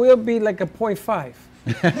 2.0. So we'll be like a 0.5.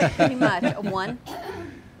 Pretty much. A 1?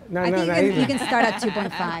 No, I no, think no. you can start at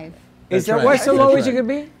 2.5. Is that what's the lowest you could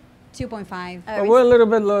be? 2.5. Well, we're a little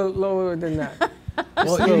bit lower than that.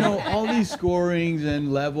 Well, all these scorings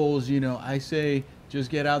and levels, I say just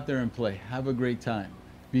get out there and play. Have a great time.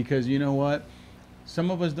 Because you know what?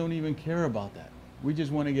 Some of us don't even care about that. We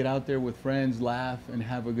just want to get out there with friends, laugh, and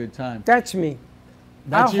have a good time. That's me.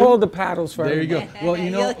 That's I'll you? hold the paddles for There you go. everybody. Well,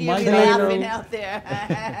 You'll my be doctor, laughing out there.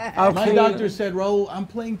 my clean doctor it. said, Raul, I'm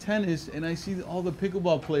playing tennis, and I see all the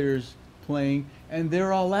pickleball players playing, and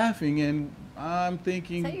they're all laughing, and I'm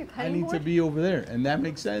thinking your I cutting need to board? be over there, and that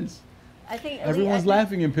makes sense. I think Everyone's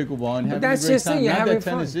laughing in pickleball and having that's a great just it, time. you're Not having that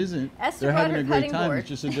tennis fun. isn't. Esther They're brought having her a great cutting time. board. It's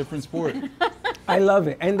just a different sport. I love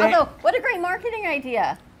it. And they, Although, what a great marketing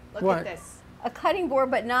idea. Look What? at this. A cutting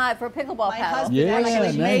board, but not for pickleball My paddle. husband Yeah,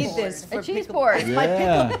 actually made nice. this A for cheese pickle- board. It's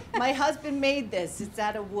Yeah. my husband made this. It's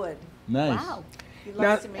out of wood. Nice. Wow. He Now-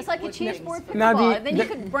 loves to make It's like a wood cheese things. board Now pickleball, the- and then you the-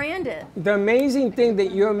 could brand it. the amazing thing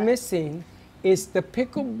that you're missing is the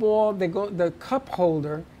pickleball, the cup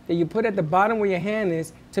holder that you put at the bottom where your hand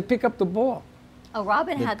is to pick up the ball. Oh,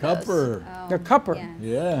 Robin The had cupper. The cupper.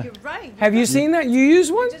 Yeah. You're right. Have you seen that? You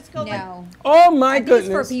use one? Just go like No. Oh my This is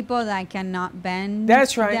for goodness. people that cannot bend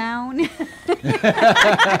That's right. down.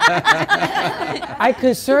 I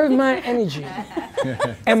conserve my energy.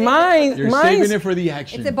 And mine's You're saving it for the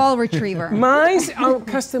action. It's a ball retriever. mine's are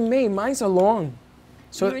custom made. Mine's are long.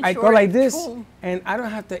 So You're in I go short. like this Cool. and I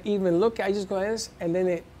don't have to even look. I just go like this and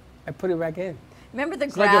then I put it back in. Remember the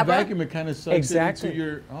It's like a grabber? vacuum. It kind of sucks Exactly. it into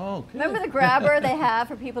your. Oh, okay. Remember the grabber they have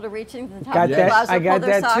for people to reach into the top Got of their that. gloves I or got pull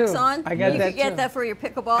their that socks too. on? I got you that could get too. that for your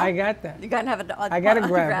pickleball. I got that. You gotta have I got a grabber.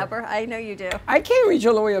 grabber. I know you do. I can't reach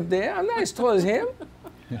all the way up there. I'm not as tall as him.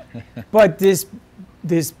 But this,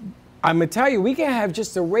 I'm gonna tell you, we can have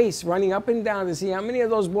just a race running up and down to see how many of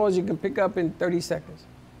those balls you can pick up in 30 seconds.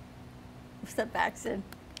 Step back, Sid.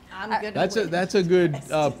 I'm good. That's a good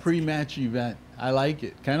pre-match event. I like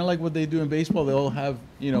it. Kind of like what they do in baseball. They'll have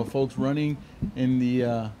folks running in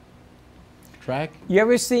the track. You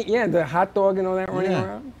ever see, the hot dog and all that running Yeah.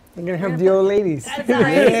 around? They're gonna have the old ladies. That's all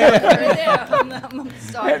right. I'm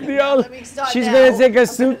starting. The old- Let me start she's now. gonna take a I'm gonna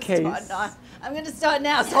suitcase. start now. I'm going to start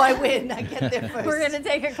now so I win. I get there first. We're going to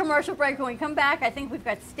take a commercial break. When we come back, I think we've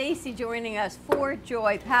got Stacy joining us for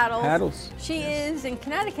Joy Paddles. Paddles. She is in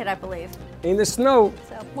Connecticut, I believe. In the snow.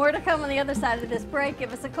 So more to come on the other side of this break.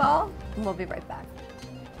 Give us a call, and we'll be right back.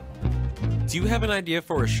 Do you have an idea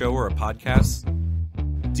for a show or a podcast?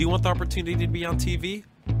 Do you want the opportunity to be on TV?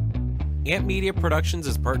 Ant Media Productions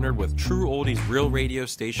is partnered with True Oldies Real Radio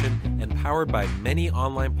Station and powered by many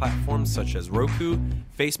online platforms such as Roku,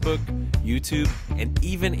 Facebook, YouTube, and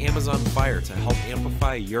even Amazon Fire to help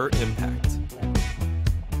amplify your impact.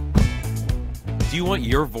 Do you want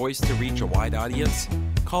your voice to reach a wide audience?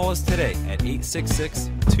 Call us today at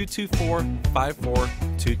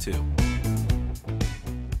 866-224-5422.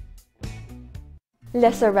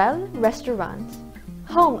 Le Sorel Restaurant,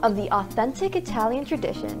 home of the authentic Italian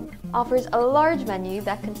tradition, offers a large menu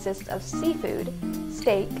that consists of seafood,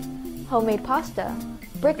 steak, homemade pasta,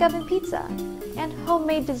 brick oven pizza, and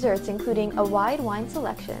homemade desserts including a wide wine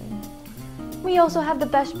selection. We also have the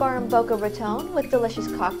best bar in Boca Raton with delicious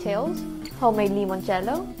cocktails, homemade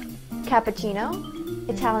limoncello, cappuccino,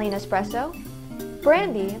 Italian espresso,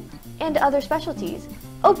 brandy, and other specialties.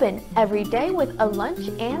 Open every day with a lunch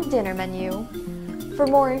and dinner menu. For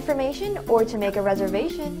more information or to make a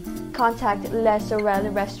reservation, contact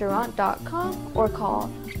lesorelrestaurant.com or call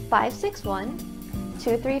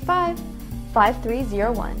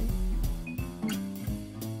 561-235-5301.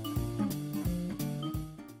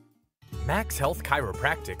 Max Health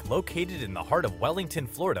Chiropractic, located in the heart of Wellington,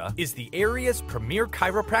 Florida, is the area's premier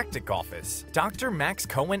chiropractic office. Dr. Max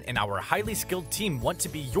Cohen and our highly skilled team want to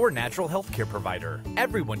be your natural health care provider.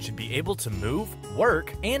 Everyone should be able to move,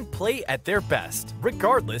 work, and play at their best,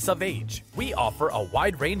 regardless of age. We offer a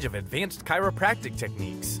wide range of advanced chiropractic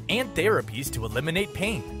techniques and therapies to eliminate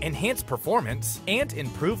pain, enhance performance, and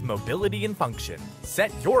improve mobility and function.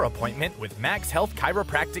 Set your appointment with Max Health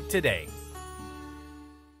Chiropractic today.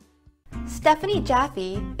 Stephanie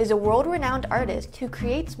Jaffe is a world-renowned artist who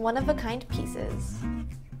creates one-of-a-kind pieces.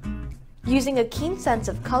 Using a keen sense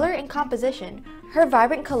of color and composition, her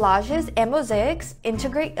vibrant collages and mosaics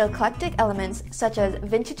integrate eclectic elements such as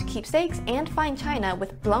vintage keepsakes and fine china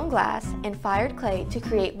with blown glass and fired clay to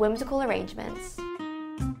create whimsical arrangements.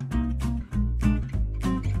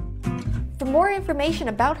 For more information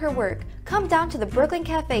about her work, come down to the Brooklyn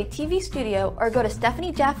Cafe TV studio or go to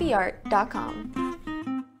StephanieJaffeArt.com.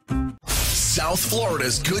 South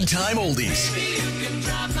Florida's Good Time Oldies.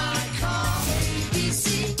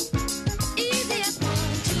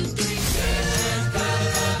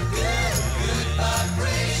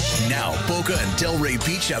 Now, Boca and Delray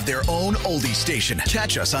Beach have their own oldie station.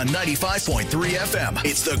 Catch us on 95.3 FM.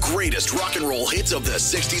 It's the greatest rock and roll hits of the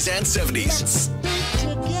 60s and 70s.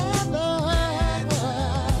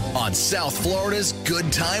 On South Florida's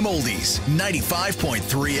Good Time Oldies,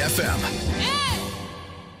 95.3 FM.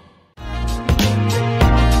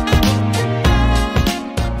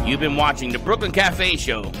 You've been watching the Brooklyn Cafe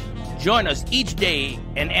Show. Join us each day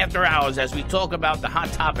and after hours as we talk about the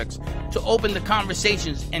hot topics to open the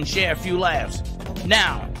conversations and share a few laughs.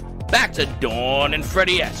 Now, back to Dawn and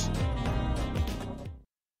Freddie S.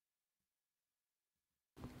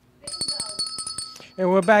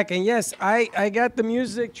 And we're back. And yes, I got the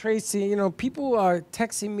music, Tracy. You know, people are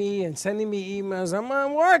texting me and sending me emails.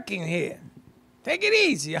 I'm working here. Take it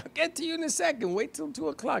easy. I'll get to you in a second. Wait till 2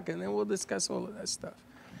 o'clock, and then we'll discuss all of that stuff.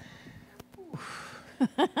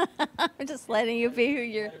 I'm just letting you be who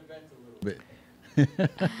you're.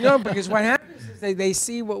 No, because what happens is they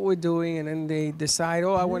see what we're doing, and then they decide,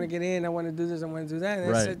 oh, I want to get in, I want to do this, I want to do that.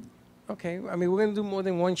 And I said, okay, I mean, we're going to do more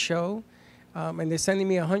than one show. And they're sending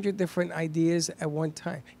me 100 different ideas at one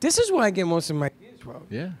time. This is where I get most of my ideas from.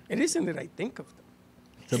 Yeah. It isn't that I think of them.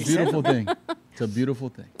 It's a beautiful thing. It's a beautiful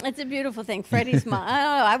thing. It's a beautiful thing. Freddie's mind. I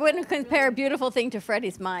don't know. I wouldn't compare a beautiful thing to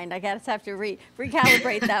Freddie's mind. I guess have to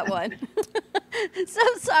recalibrate that one. So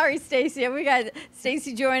sorry, Stacy. We got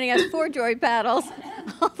Stacy joining us for Joy Paddles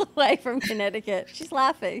all the way from Connecticut. She's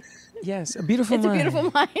laughing. Yes, a beautiful mind. It's a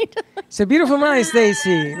beautiful mind. It's a beautiful mind,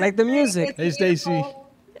 Stacy. Like the music. Hey, Stacy.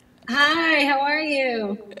 Hi, how are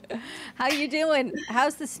you? How you doing?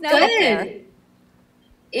 How's the snow up there?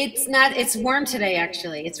 It's warm today,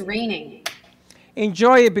 actually. It's raining.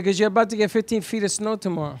 Enjoy it because you're about to get 15 feet of snow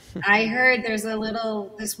tomorrow. I heard there's a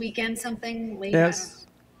little this weekend, something late. Yes.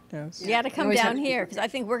 Yes. You got to come down here because I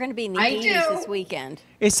think we're going to be in the 80s this weekend.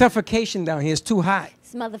 It's suffocation down here. It's too hot.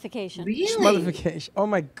 Smotherfication. Really? Smotherfication. Oh,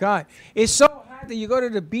 my God. It's so hot that you go to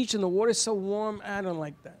the beach and the water's so warm. I don't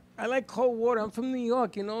like that. I like cold water. I'm from New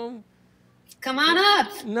York, you know. Come on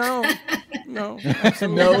up. No.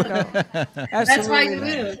 Absolutely no. That's why you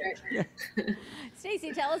moved.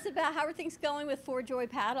 Stacey, tell us about how are things going with For Joy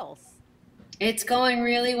Paddles? It's going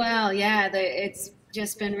really well. Yeah, it's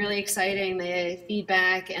just been really exciting. The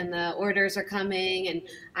feedback and the orders are coming, and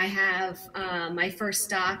I have my first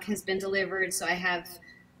stock has been delivered, so I have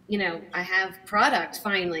product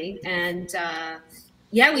finally, and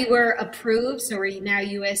yeah, we were approved, so we're now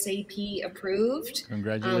USAP approved.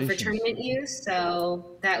 Congratulations. For tournament use.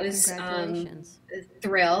 So that was a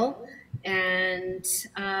thrill. And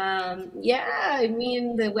yeah, I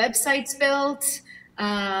mean, the website's built,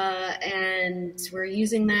 and we're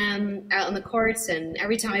using them out on the courts. And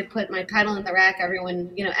every time I put my paddle in the rack,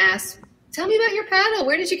 everyone, asks, tell me about your paddle.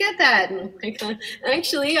 Where did you get that? And I'm like,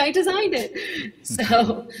 actually, I designed it.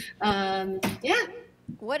 So, yeah.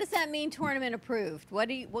 What does that mean, tournament approved? What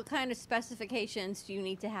kind of specifications do you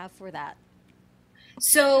need to have for that?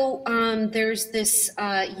 So there's this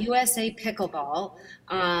USA Pickleball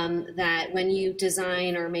that when you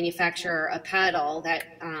design or manufacture a paddle that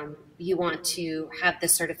you want to have the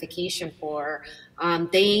certification for,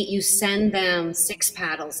 you send them 6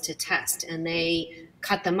 paddles to test, and they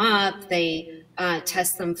cut them up, they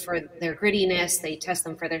test them for their grittiness, they test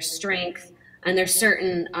them for their strength, and there's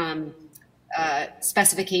certain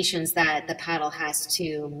specifications that the paddle has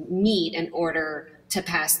to meet in order to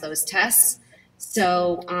pass those tests.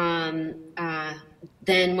 So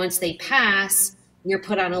then once they pass, you're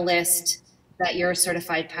put on a list that you're a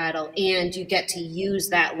certified paddle, and you get to use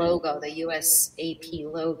that logo, the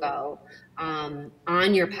USAP logo,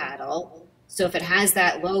 on your paddle. So if it has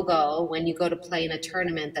that logo, when you go to play in a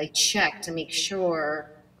tournament, they check to make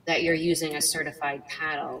sure that you're using a certified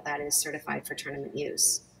paddle that is certified for tournament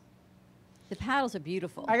use. The paddles are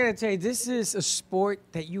beautiful. I gotta tell you, this is a sport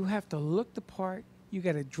that you have to look the part, you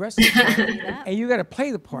gotta dress the part, and you gotta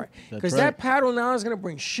play the part. Because that paddle now is gonna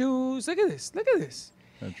bring shoes. Look at this. Look at this.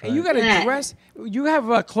 That's right. And you gotta dress. You have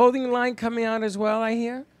a clothing line coming out as well, I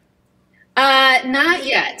hear. Not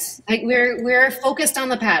yet. We're focused on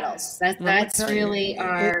the paddles. That's really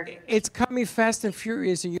our. It's coming fast and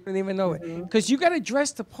furious, and you don't even know it. Because you gotta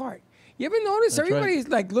dress the part. You ever notice everybody's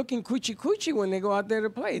like looking coochie when they go out there to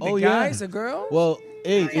play? The guys, the girls. Well,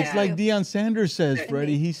 hey, it's like Deion Sanders says,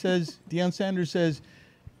 Freddie. Deion Sanders says,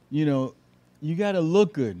 you know, you got to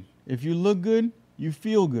look good. If you look good, you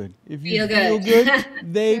feel good. If you feel good,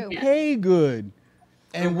 they pay good.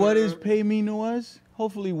 And what does pay mean to us?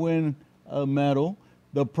 Hopefully win a medal.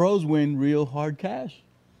 The pros win real hard cash.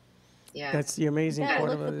 Yeah. That's the amazing part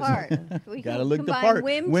of it. Got to look the part.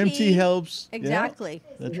 Wimty helps. Exactly.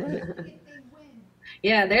 Yeah, that's right.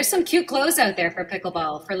 Yeah, there's some cute clothes out there for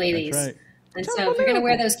pickleball for ladies. That's right. And so if you're going to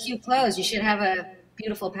wear those cute clothes, you should have a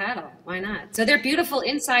beautiful paddle. Why not? So they're beautiful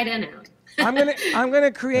inside and out. I'm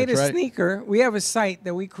gonna create a sneaker. We have a site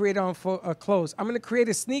that we create on for clothes. I'm gonna create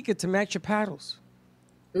a sneaker to match your paddles.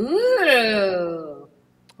 Ooh.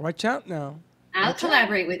 Watch out now. I'll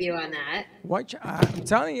collaborate with you on that. I'm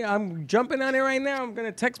telling you, I'm jumping on it right now. I'm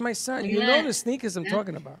gonna text my son. You know the sneakers I'm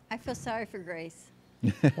talking about. I feel sorry for Grace.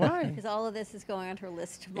 Why? Because all of this is going on her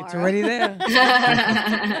list tomorrow. It's already there. We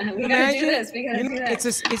gotta do this. We gotta do that. It's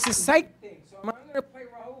a psych thing. So I'm gonna play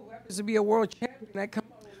Raul, who happens to be a world champion. I come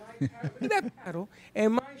up with my paddle, look at that paddle,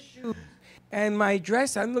 and my shoes, and my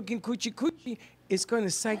dress. I'm looking coochie. It's gonna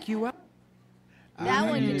psych you out. That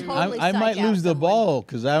one can totally I might lose the ball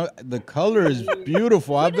because the color is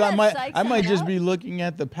beautiful. I might just be looking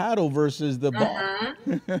at the paddle versus the ball.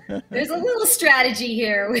 There's a little strategy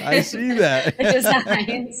here with I see that.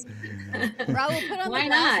 designs. Raul, put on Why the glasses.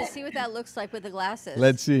 not? See what that looks like with the glasses.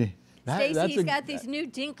 Let's see. Stacey's got these new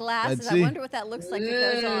Dink glasses. I wonder what that looks like with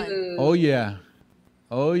those on. Oh yeah,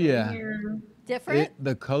 oh yeah. Different?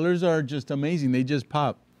 The colors are just amazing. They just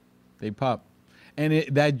pop. They pop. And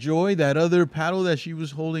that Joy, that other paddle that she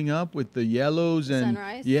was holding up with the yellows and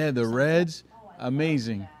Sunrise? the reds,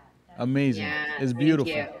 amazing, amazing. Yeah, it's thank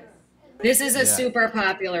beautiful. you. This is a Yeah. super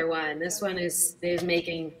popular one. This one is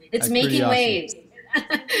making That's pretty making awesome. waves.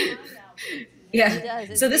 Yeah.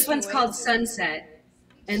 It's So this making one's called waves. Sunset,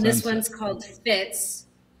 and this Sunset. one's called Fits.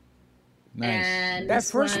 Nice. And That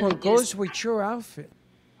this first one is goes with your outfit.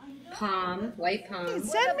 Palm, white palm.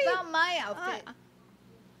 Send me about my outfit.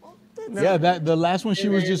 Yeah, the last one she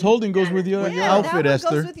was just holding goes with your outfit,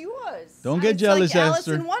 Esther. Don't get jealous, Alice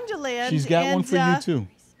Esther. in Wonderland. She's got one for you too.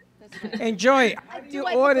 Enjoy. How do you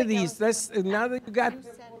order these? Now that you got.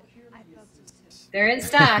 They're in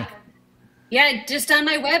stock. Yeah, just on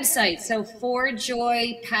my website. So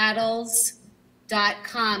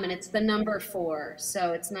 4joypaddles.com, and it's the number 4.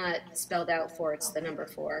 So it's not spelled out 4, it's the number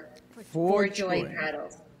 4. 4Joy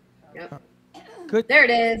Paddles. Yep. Good. There it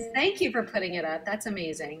is. Thank you for putting it up. That's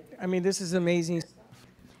amazing. I mean, this is amazing.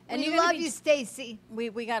 And We you're gonna love be- you, Stacy.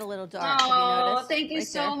 We got a little dark. Have you Oh, noticed? thank you Right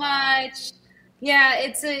so there. much. Yeah,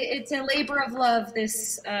 it's a labor of love,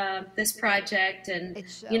 this project, and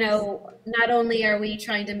you know, not only are we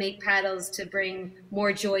trying to make paddles to bring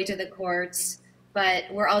more joy to the courts, but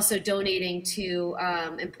we're also donating to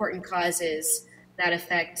important causes that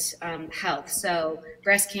affect health. So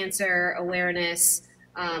breast cancer awareness,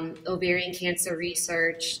 ovarian cancer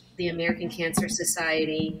research, the American Cancer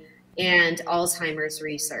Society, and Alzheimer's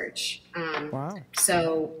research. Wow.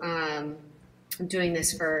 So I'm doing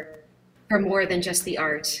this for more than just the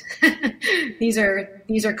art. These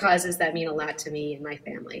are causes that mean a lot to me and my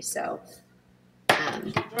family. So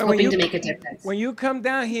hoping to make a difference. When you come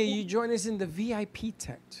down here, you join us in the VIP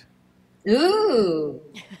tent. Ooh.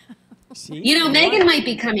 See? You know, Megan might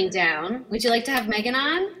be coming down. Would you like to have Megan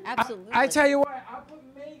on? Absolutely. I tell you what, I'll put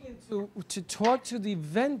Megan to talk to the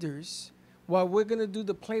vendors while we're going to do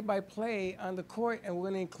the play-by-play on the court, and we're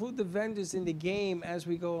going to include the vendors in the game as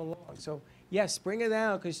we go along. So, yes, bring her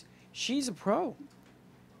down because she's a pro.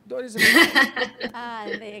 daughter's a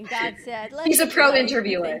and God said, He's a pro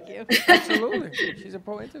interviewer. Thank you. Absolutely. She's a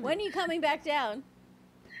pro interviewer. When are you coming back down?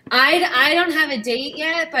 I don't have a date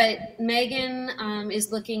yet, but Megan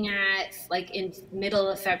is looking at like in middle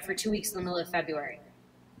of for 2 weeks in the middle of February.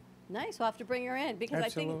 Nice. We'll have to bring her in because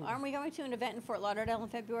Absolutely. I think, aren't we going to an event in Fort Lauderdale in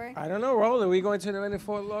February? I don't know, Roland. Are we going to an event in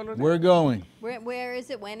Fort Lauderdale? We're going. Where is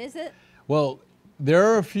it? When is it? Well, there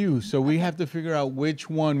are a few, so we have to figure out which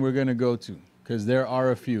one we're going to go to because there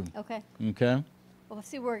are a few. Okay. Okay? Well, we'll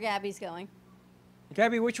see where Gabby's going.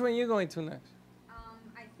 Gabby, which one are you going to next?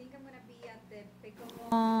 I think I'm going to be at the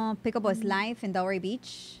Pickleball is Live in Delray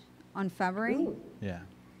Beach on February. Yeah,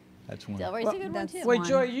 that's one. Delray's a good one, too. Wait,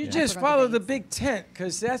 Joy, you Yeah. just follow the big tent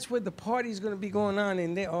because that's where the party's going to be going on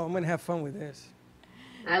in there. Oh, I'm going to have fun with this.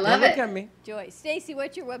 I love Look it. at me. Joy. Stacy,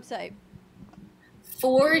 what's your website?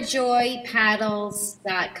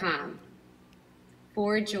 ForJoyPaddles.com.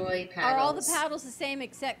 ForJoyPaddles. Are all the paddles the same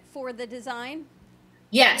except for the design?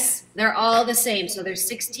 Yes, they're all the same. So they're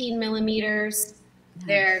 16 millimeters.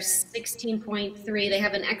 They're 16.3. They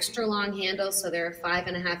have an extra long handle, so they're a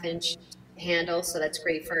 5.5-inch handle. So that's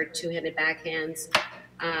great for two-handed backhands.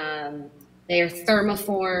 They are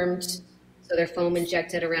thermoformed, so they're foam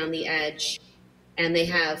injected around the edge, and they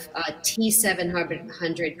have a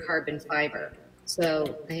T700 carbon fiber.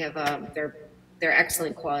 So they have they're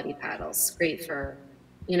excellent quality paddles. Great for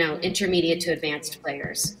intermediate to advanced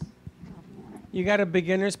players. You got a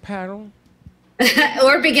beginner's paddle?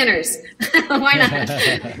 Or beginners. Why not?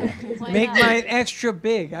 Make mine extra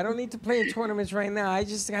big. I don't need to play in tournaments right now. I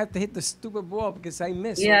just have to hit the stupid ball because I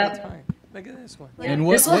miss all the time. Look at this one. And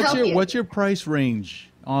what's your price range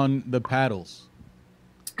on the paddles?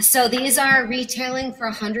 So these are retailing for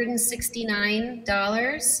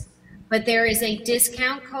 $169, but there is a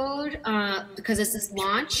discount code because this is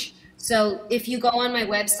launch. So if you go on my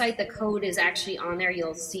website, the code is actually on there.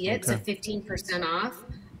 You'll see it. Okay. So 15% off.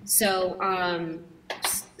 So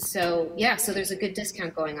so there's a good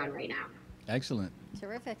discount going on right now. Excellent.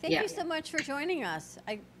 Terrific. Thank you so much for joining us.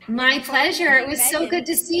 My pleasure. It was so good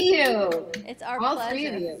to see you. It's our All pleasure. three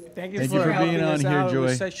of you. Thank you Thank for you for helping being on us here, out with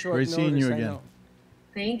Joy. such short Great seeing you notice, I again. know.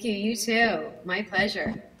 Thank you. You too. My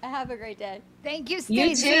pleasure. Have a great day. Thank you,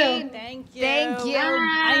 You Stacey. too. Thank you. Thank you.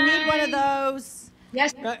 I need one of those.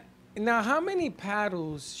 Yes. Now, how many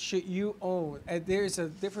paddles should you own? There's a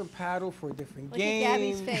different paddle for a different Look at game.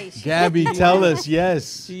 Gabby's face. Gabby, tell us,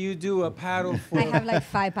 yes. Do you do a paddle for? I have like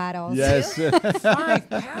 5 paddles. Yes. 5 paddles.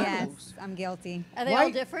 Yes, I'm guilty. Are they all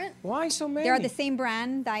different? Why so many? They're the same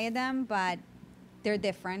brand, Diadem, but they're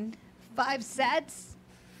different. 5 sets?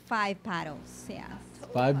 5 paddles, yeah.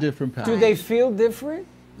 5 different paddles. Do they feel different?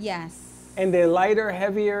 Yes. And they're lighter,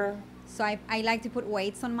 heavier? So I like to put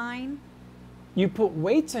weights on mine. You put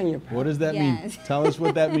weights on your paddle? What does that Yes. mean? Tell us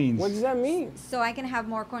what that means. What does that mean? So I can have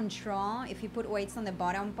more control. If you put weights on the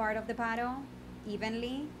bottom part of the paddle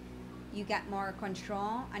evenly, you get more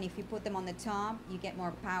control. And if you put them on the top, you get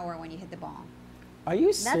more power when you hit the ball. Are you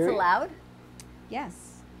That's serious? allowed?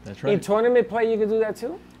 Yes. That's In right. tournament play, you can do that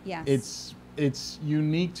too? Yes. It's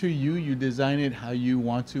unique to you. You design it how you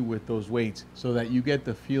want to with those weights so that you get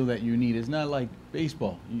the feel that you need. It's not like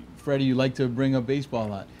baseball. Freddie, you like to bring up baseball a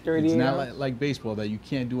lot. 30 It's not yards. like baseball that you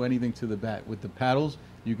can't do anything to the bat. With the paddles,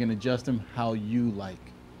 you can adjust them how you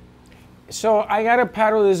like. So I got a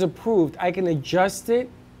paddle that's approved. I can adjust it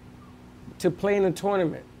to play in a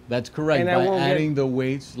tournament. That's correct. And I By won't get- adding the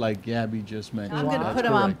weights like Gabby just mentioned. I'm going to That's put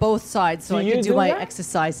them on correct. both sides so Do I you can do do my that?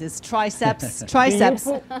 exercises. Triceps, Do triceps.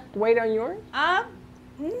 you put weight on yours?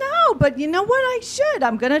 No, but you know what? I should.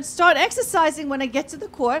 I'm going to start exercising when I get to the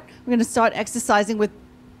court. I'm going to start exercising with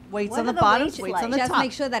weights What on the are the bottom, weights weights like? on the Just top.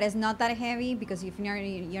 make sure that it's not that heavy because if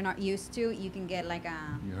you're not used to, you can get like a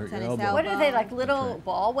You hurt your tennis elbow. elbow. What are they, like little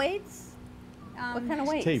ball weights? What kind of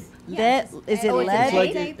weights? Tape. Yes. Is it Oh, it's lead? It's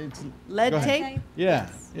like tape? it's Lead go ahead. tape? Yeah,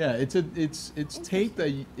 yeah. It's tape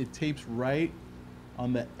that it tapes right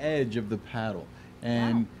on the edge of the paddle,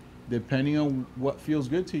 and depending on what feels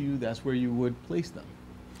good to you, that's where you would place them.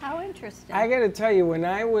 How interesting. I got to tell you, when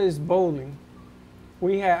I was bowling,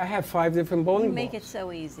 I had 5 different bowling You make balls. it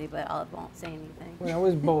so easy, but I won't say anything. When I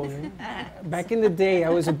was bowling, back in the day, I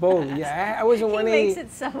was a bowler. Yeah, I was a He 180. makes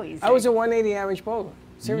it so easy. I was a 180 average bowler.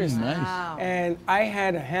 Seriously. Nice. Wow. And I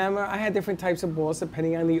had a hammer. I had different types of balls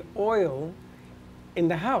depending on the oil in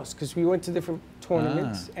the house because we went to different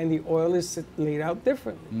tournaments and the oil is laid out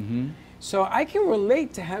differently. Mm-hmm. So I can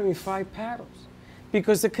relate to having 5 paddles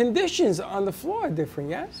because the conditions on the floor are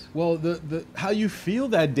different, yes? Well, the how you feel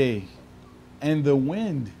that day, and the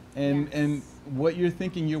wind, and what you're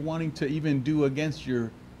thinking you're wanting to even do against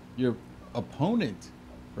your opponent,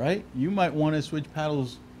 right? You might want to switch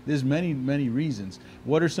paddles there's many reasons.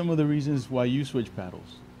 What are some of the reasons why you switch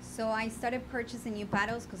paddles? So I started purchasing new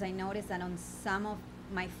paddles because I noticed that on some of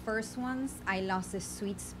my first ones, I lost the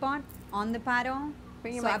sweet spot on the paddle.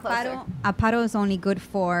 Bring your So mic closer. a paddle is only good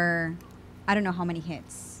for, I don't know how many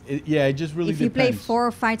hits. It just really If you depends. play 4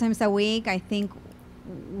 or 5 times a week, I think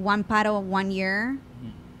one paddle 1 year,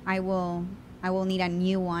 I will need a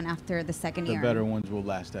new one after the second The year. better ones will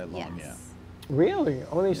last that long, Yes. Really?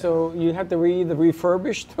 Only so you have to either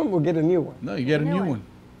refurbish them or get a new one? No, you get a new one.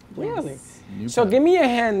 Really? New So give me your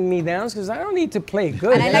hand-me-downs because I don't need to play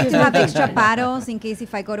good. And I like to have extra paddles in case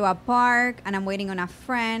if I go to a park and I'm waiting on a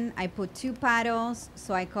friend, I put 2 paddles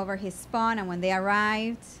so I cover his spawn, and when they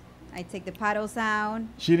arrived, I take the paddles out.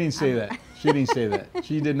 She didn't say that. She didn't say that.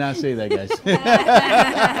 She did not say that, guys.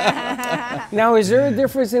 Now, is there a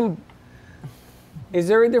difference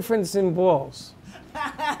in balls?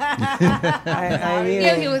 I mean,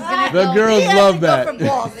 Yeah, he was gonna The go- girls he had love to go that. for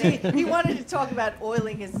balls. He wanted to talk about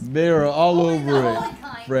oiling his. They are all over it,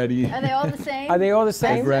 Freddie. Are they all the same? Are they all the Our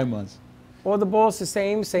same? grandmas. All the balls the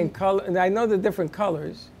same color? And I know the different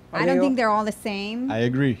colors. I don't think they're all the same. I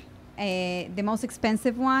agree. The most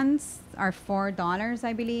expensive ones are $4,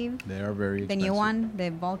 I believe. They are very The expensive. new one, the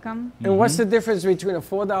Volcom. And what's the difference between a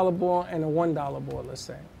 $4 ball and a $1 ball, let's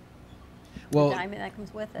say? Well, diamond that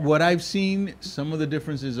comes with it. what I've seen, some of the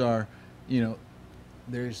differences are,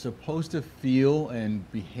 they're supposed to feel and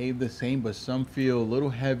behave the same, but some feel a little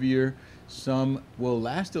heavier, some will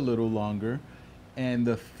last a little longer, and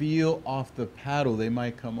the feel off the paddle, they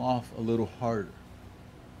might come off a little harder.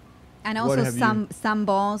 And What also have you- some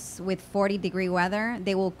balls with 40-degree weather,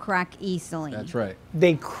 they will crack easily. That's right.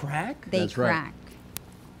 They crack? They That's right. crack.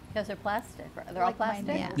 Because they're plastic. They're all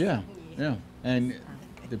plastic? Yeah. And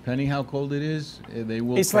depending how cold it is, they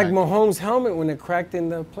will It's crack. like Mahomes' helmet when it cracked in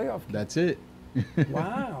the playoff game. That's it.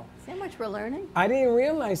 Wow. See how much we're learning? I didn't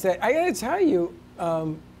realize that. I gotta tell you,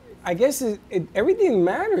 I guess everything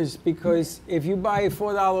matters because if you buy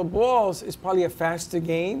 $4 balls, it's probably a faster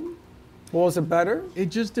game. Balls are better. It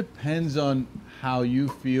just depends on how you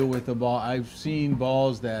feel with the ball. I've seen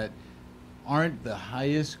balls that aren't the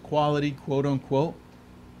highest quality, quote unquote,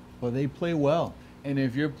 but they play well. And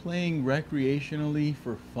if you're playing recreationally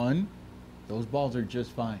for fun, those balls are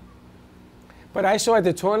just fine. But I saw at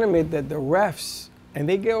the tournament that the refs, and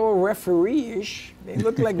they get all referee-ish, they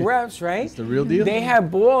look like refs, right? It's the real deal. They have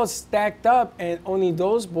balls stacked up, and only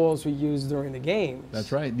those balls were used during the game.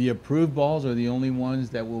 That's right. The approved balls are the only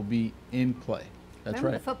ones that will be in play. That's Remember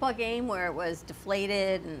right. the football game where it was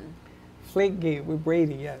deflated and Flakegate with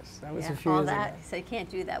Brady, yes. That was a few all years that? ago. So you can't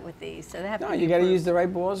do that with these. So they have No, to be you got to approved. use the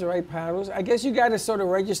right balls, the right paddles. I guess you got to sort of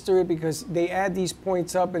register it because they add these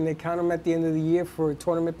points up and they count them at the end of the year for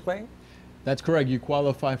tournament play. That's correct. You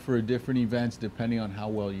qualify for different events depending on how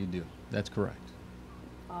well you do. That's correct.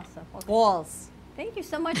 Awesome. Well, Balls. Thank you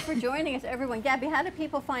so much for joining us, everyone. Gabby, how do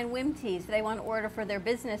people find Wimtees if they want to order for their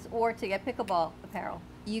business or to get pickleball apparel?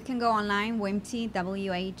 You can go online, Wimtee,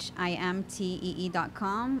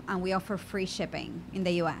 WHIMTEE.com, and we offer free shipping in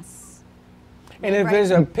the U.S. And if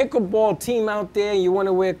there's a pickleball team out there and you want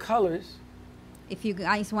to wear colors, If you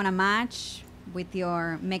guys want to match with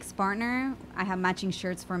your mixed partner, I have matching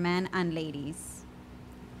shirts for men and ladies.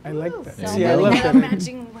 I like that. So See, I love that.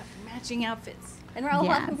 matching outfits. And Raul,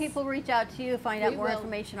 how can Yes. people reach out to you, find out We more will.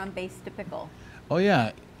 information on Base to Pickle? Oh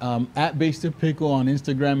yeah, at Base to Pickle on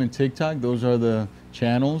Instagram and TikTok. Those are the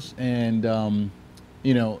channels, and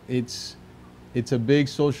it's a big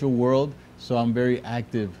social world. So I'm very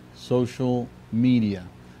active social media,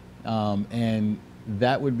 and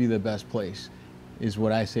that would be the best place, is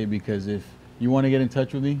what I say. Because if you want to get in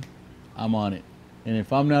touch with me, I'm on it, and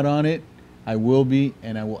if I'm not on it, I will be,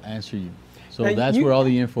 and I will answer you. So Now, that's where all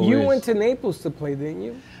the info You is. went to Naples to play, didn't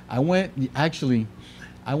you? I went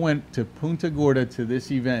to Punta Gorda to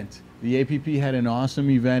this event. The APP had an awesome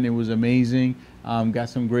event. It was amazing. Got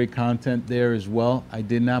some great content there as well. I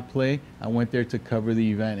did not play. I went there to cover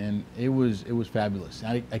the event, and it was fabulous.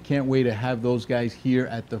 I can't wait to have those guys here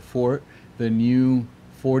at the fort, the new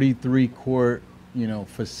 43-court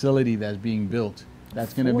facility that's being built.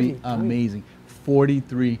 That's going to be 43. amazing.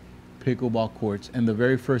 43 pickleball courts, and the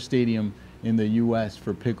very first stadium in the U.S.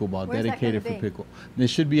 for pickleball, Where's that dedicated for gonna be? pickle. This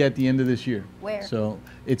should be at the end of this year. Where? So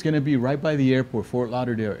it's going to be right by the airport, Fort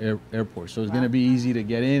Lauderdale Airport. So it's going to be easy to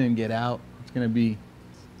get in and get out. It's going to be,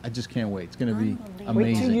 I just can't wait. It's going to be Wait till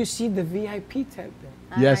amazing. you see the VIP tent there.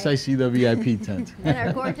 Yes, I see the VIP tent. And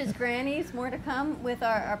our gorgeous grannies, more to come with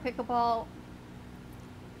our pickleball.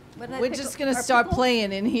 what are they, We're pickle- just gonna our start pickle-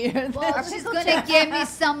 playing in here. Well, Our she's pickle gonna chips. give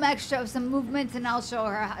me some movements, and I'll show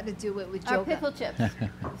her how to do it with Our yoga. pickle chips.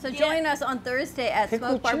 So join us on Thursday at Pickle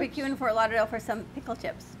Smoke chips? Barbecue in Fort Lauderdale for some pickle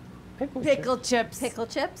chips. Pickle chips. Pickle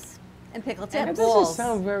chips and pickle tips. That doesn't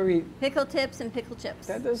sound very... Pickle tips and pickle chips.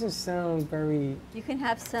 That doesn't sound very... You can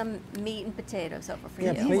have some meat and potatoes over for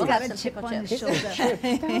Yeah, you. please. We'll have Got a some chip pickle on chips. the shoulder.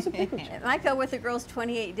 Pickle chip. It might go with the girls'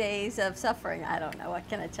 28 days of suffering. I don't know. What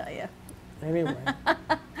can I tell you? Anyway.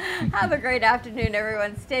 Have a great afternoon,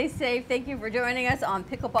 everyone. Stay safe. Thank you for joining us on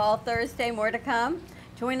Pickleball Thursday. More to come.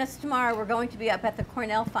 Join us tomorrow. We're going to be up at the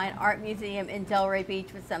Cornell Fine Art Museum in Delray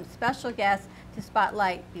Beach with some special guests to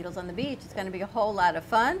spotlight Beatles on the Beach. It's going to be a whole lot of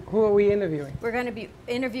fun. Who are we interviewing? We're going to be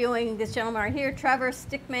interviewing this gentleman right here, Trevor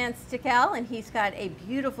Stickman Stickel, and he's got a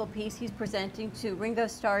beautiful piece he's presenting to Ringo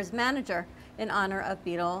Starr's manager in honor of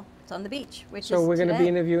Beatles on the Beach, which So is we're going to be today.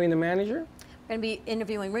 interviewing the manager? We're going to be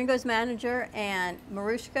interviewing Ringo's manager and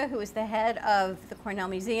Marushka, who is the head of the Cornell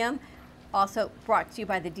Museum, also brought to you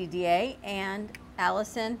by the DDA, and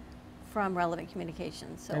Allison from Relevant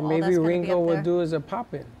Communications. So And all maybe that's gonna be Ringo up will there. do as a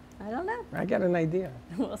pop-in. I don't know. I got an idea.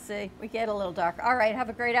 We'll see. We get a little dark. All right, have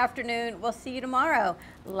a great afternoon. We'll see you tomorrow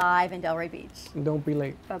live in Delray Beach. And don't be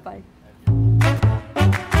late. Bye-bye.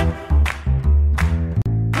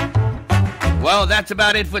 Well, that's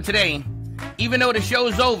about it for today. Even though the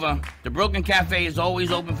show's over, the Broken Cafe is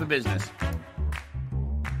always open for business.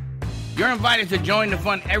 You're invited to join the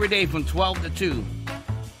fun every day from 12 to 2.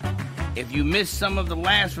 If you missed some of the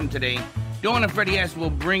laughs from today, Dawn and Freddie S. will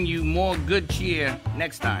bring you more good cheer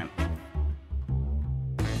next time.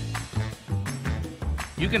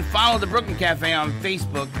 You can follow the Brooklyn Cafe on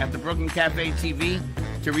Facebook at the Brooklyn Cafe TV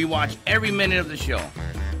to rewatch every minute of the show.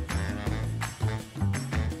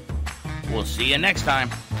 We'll see you next time.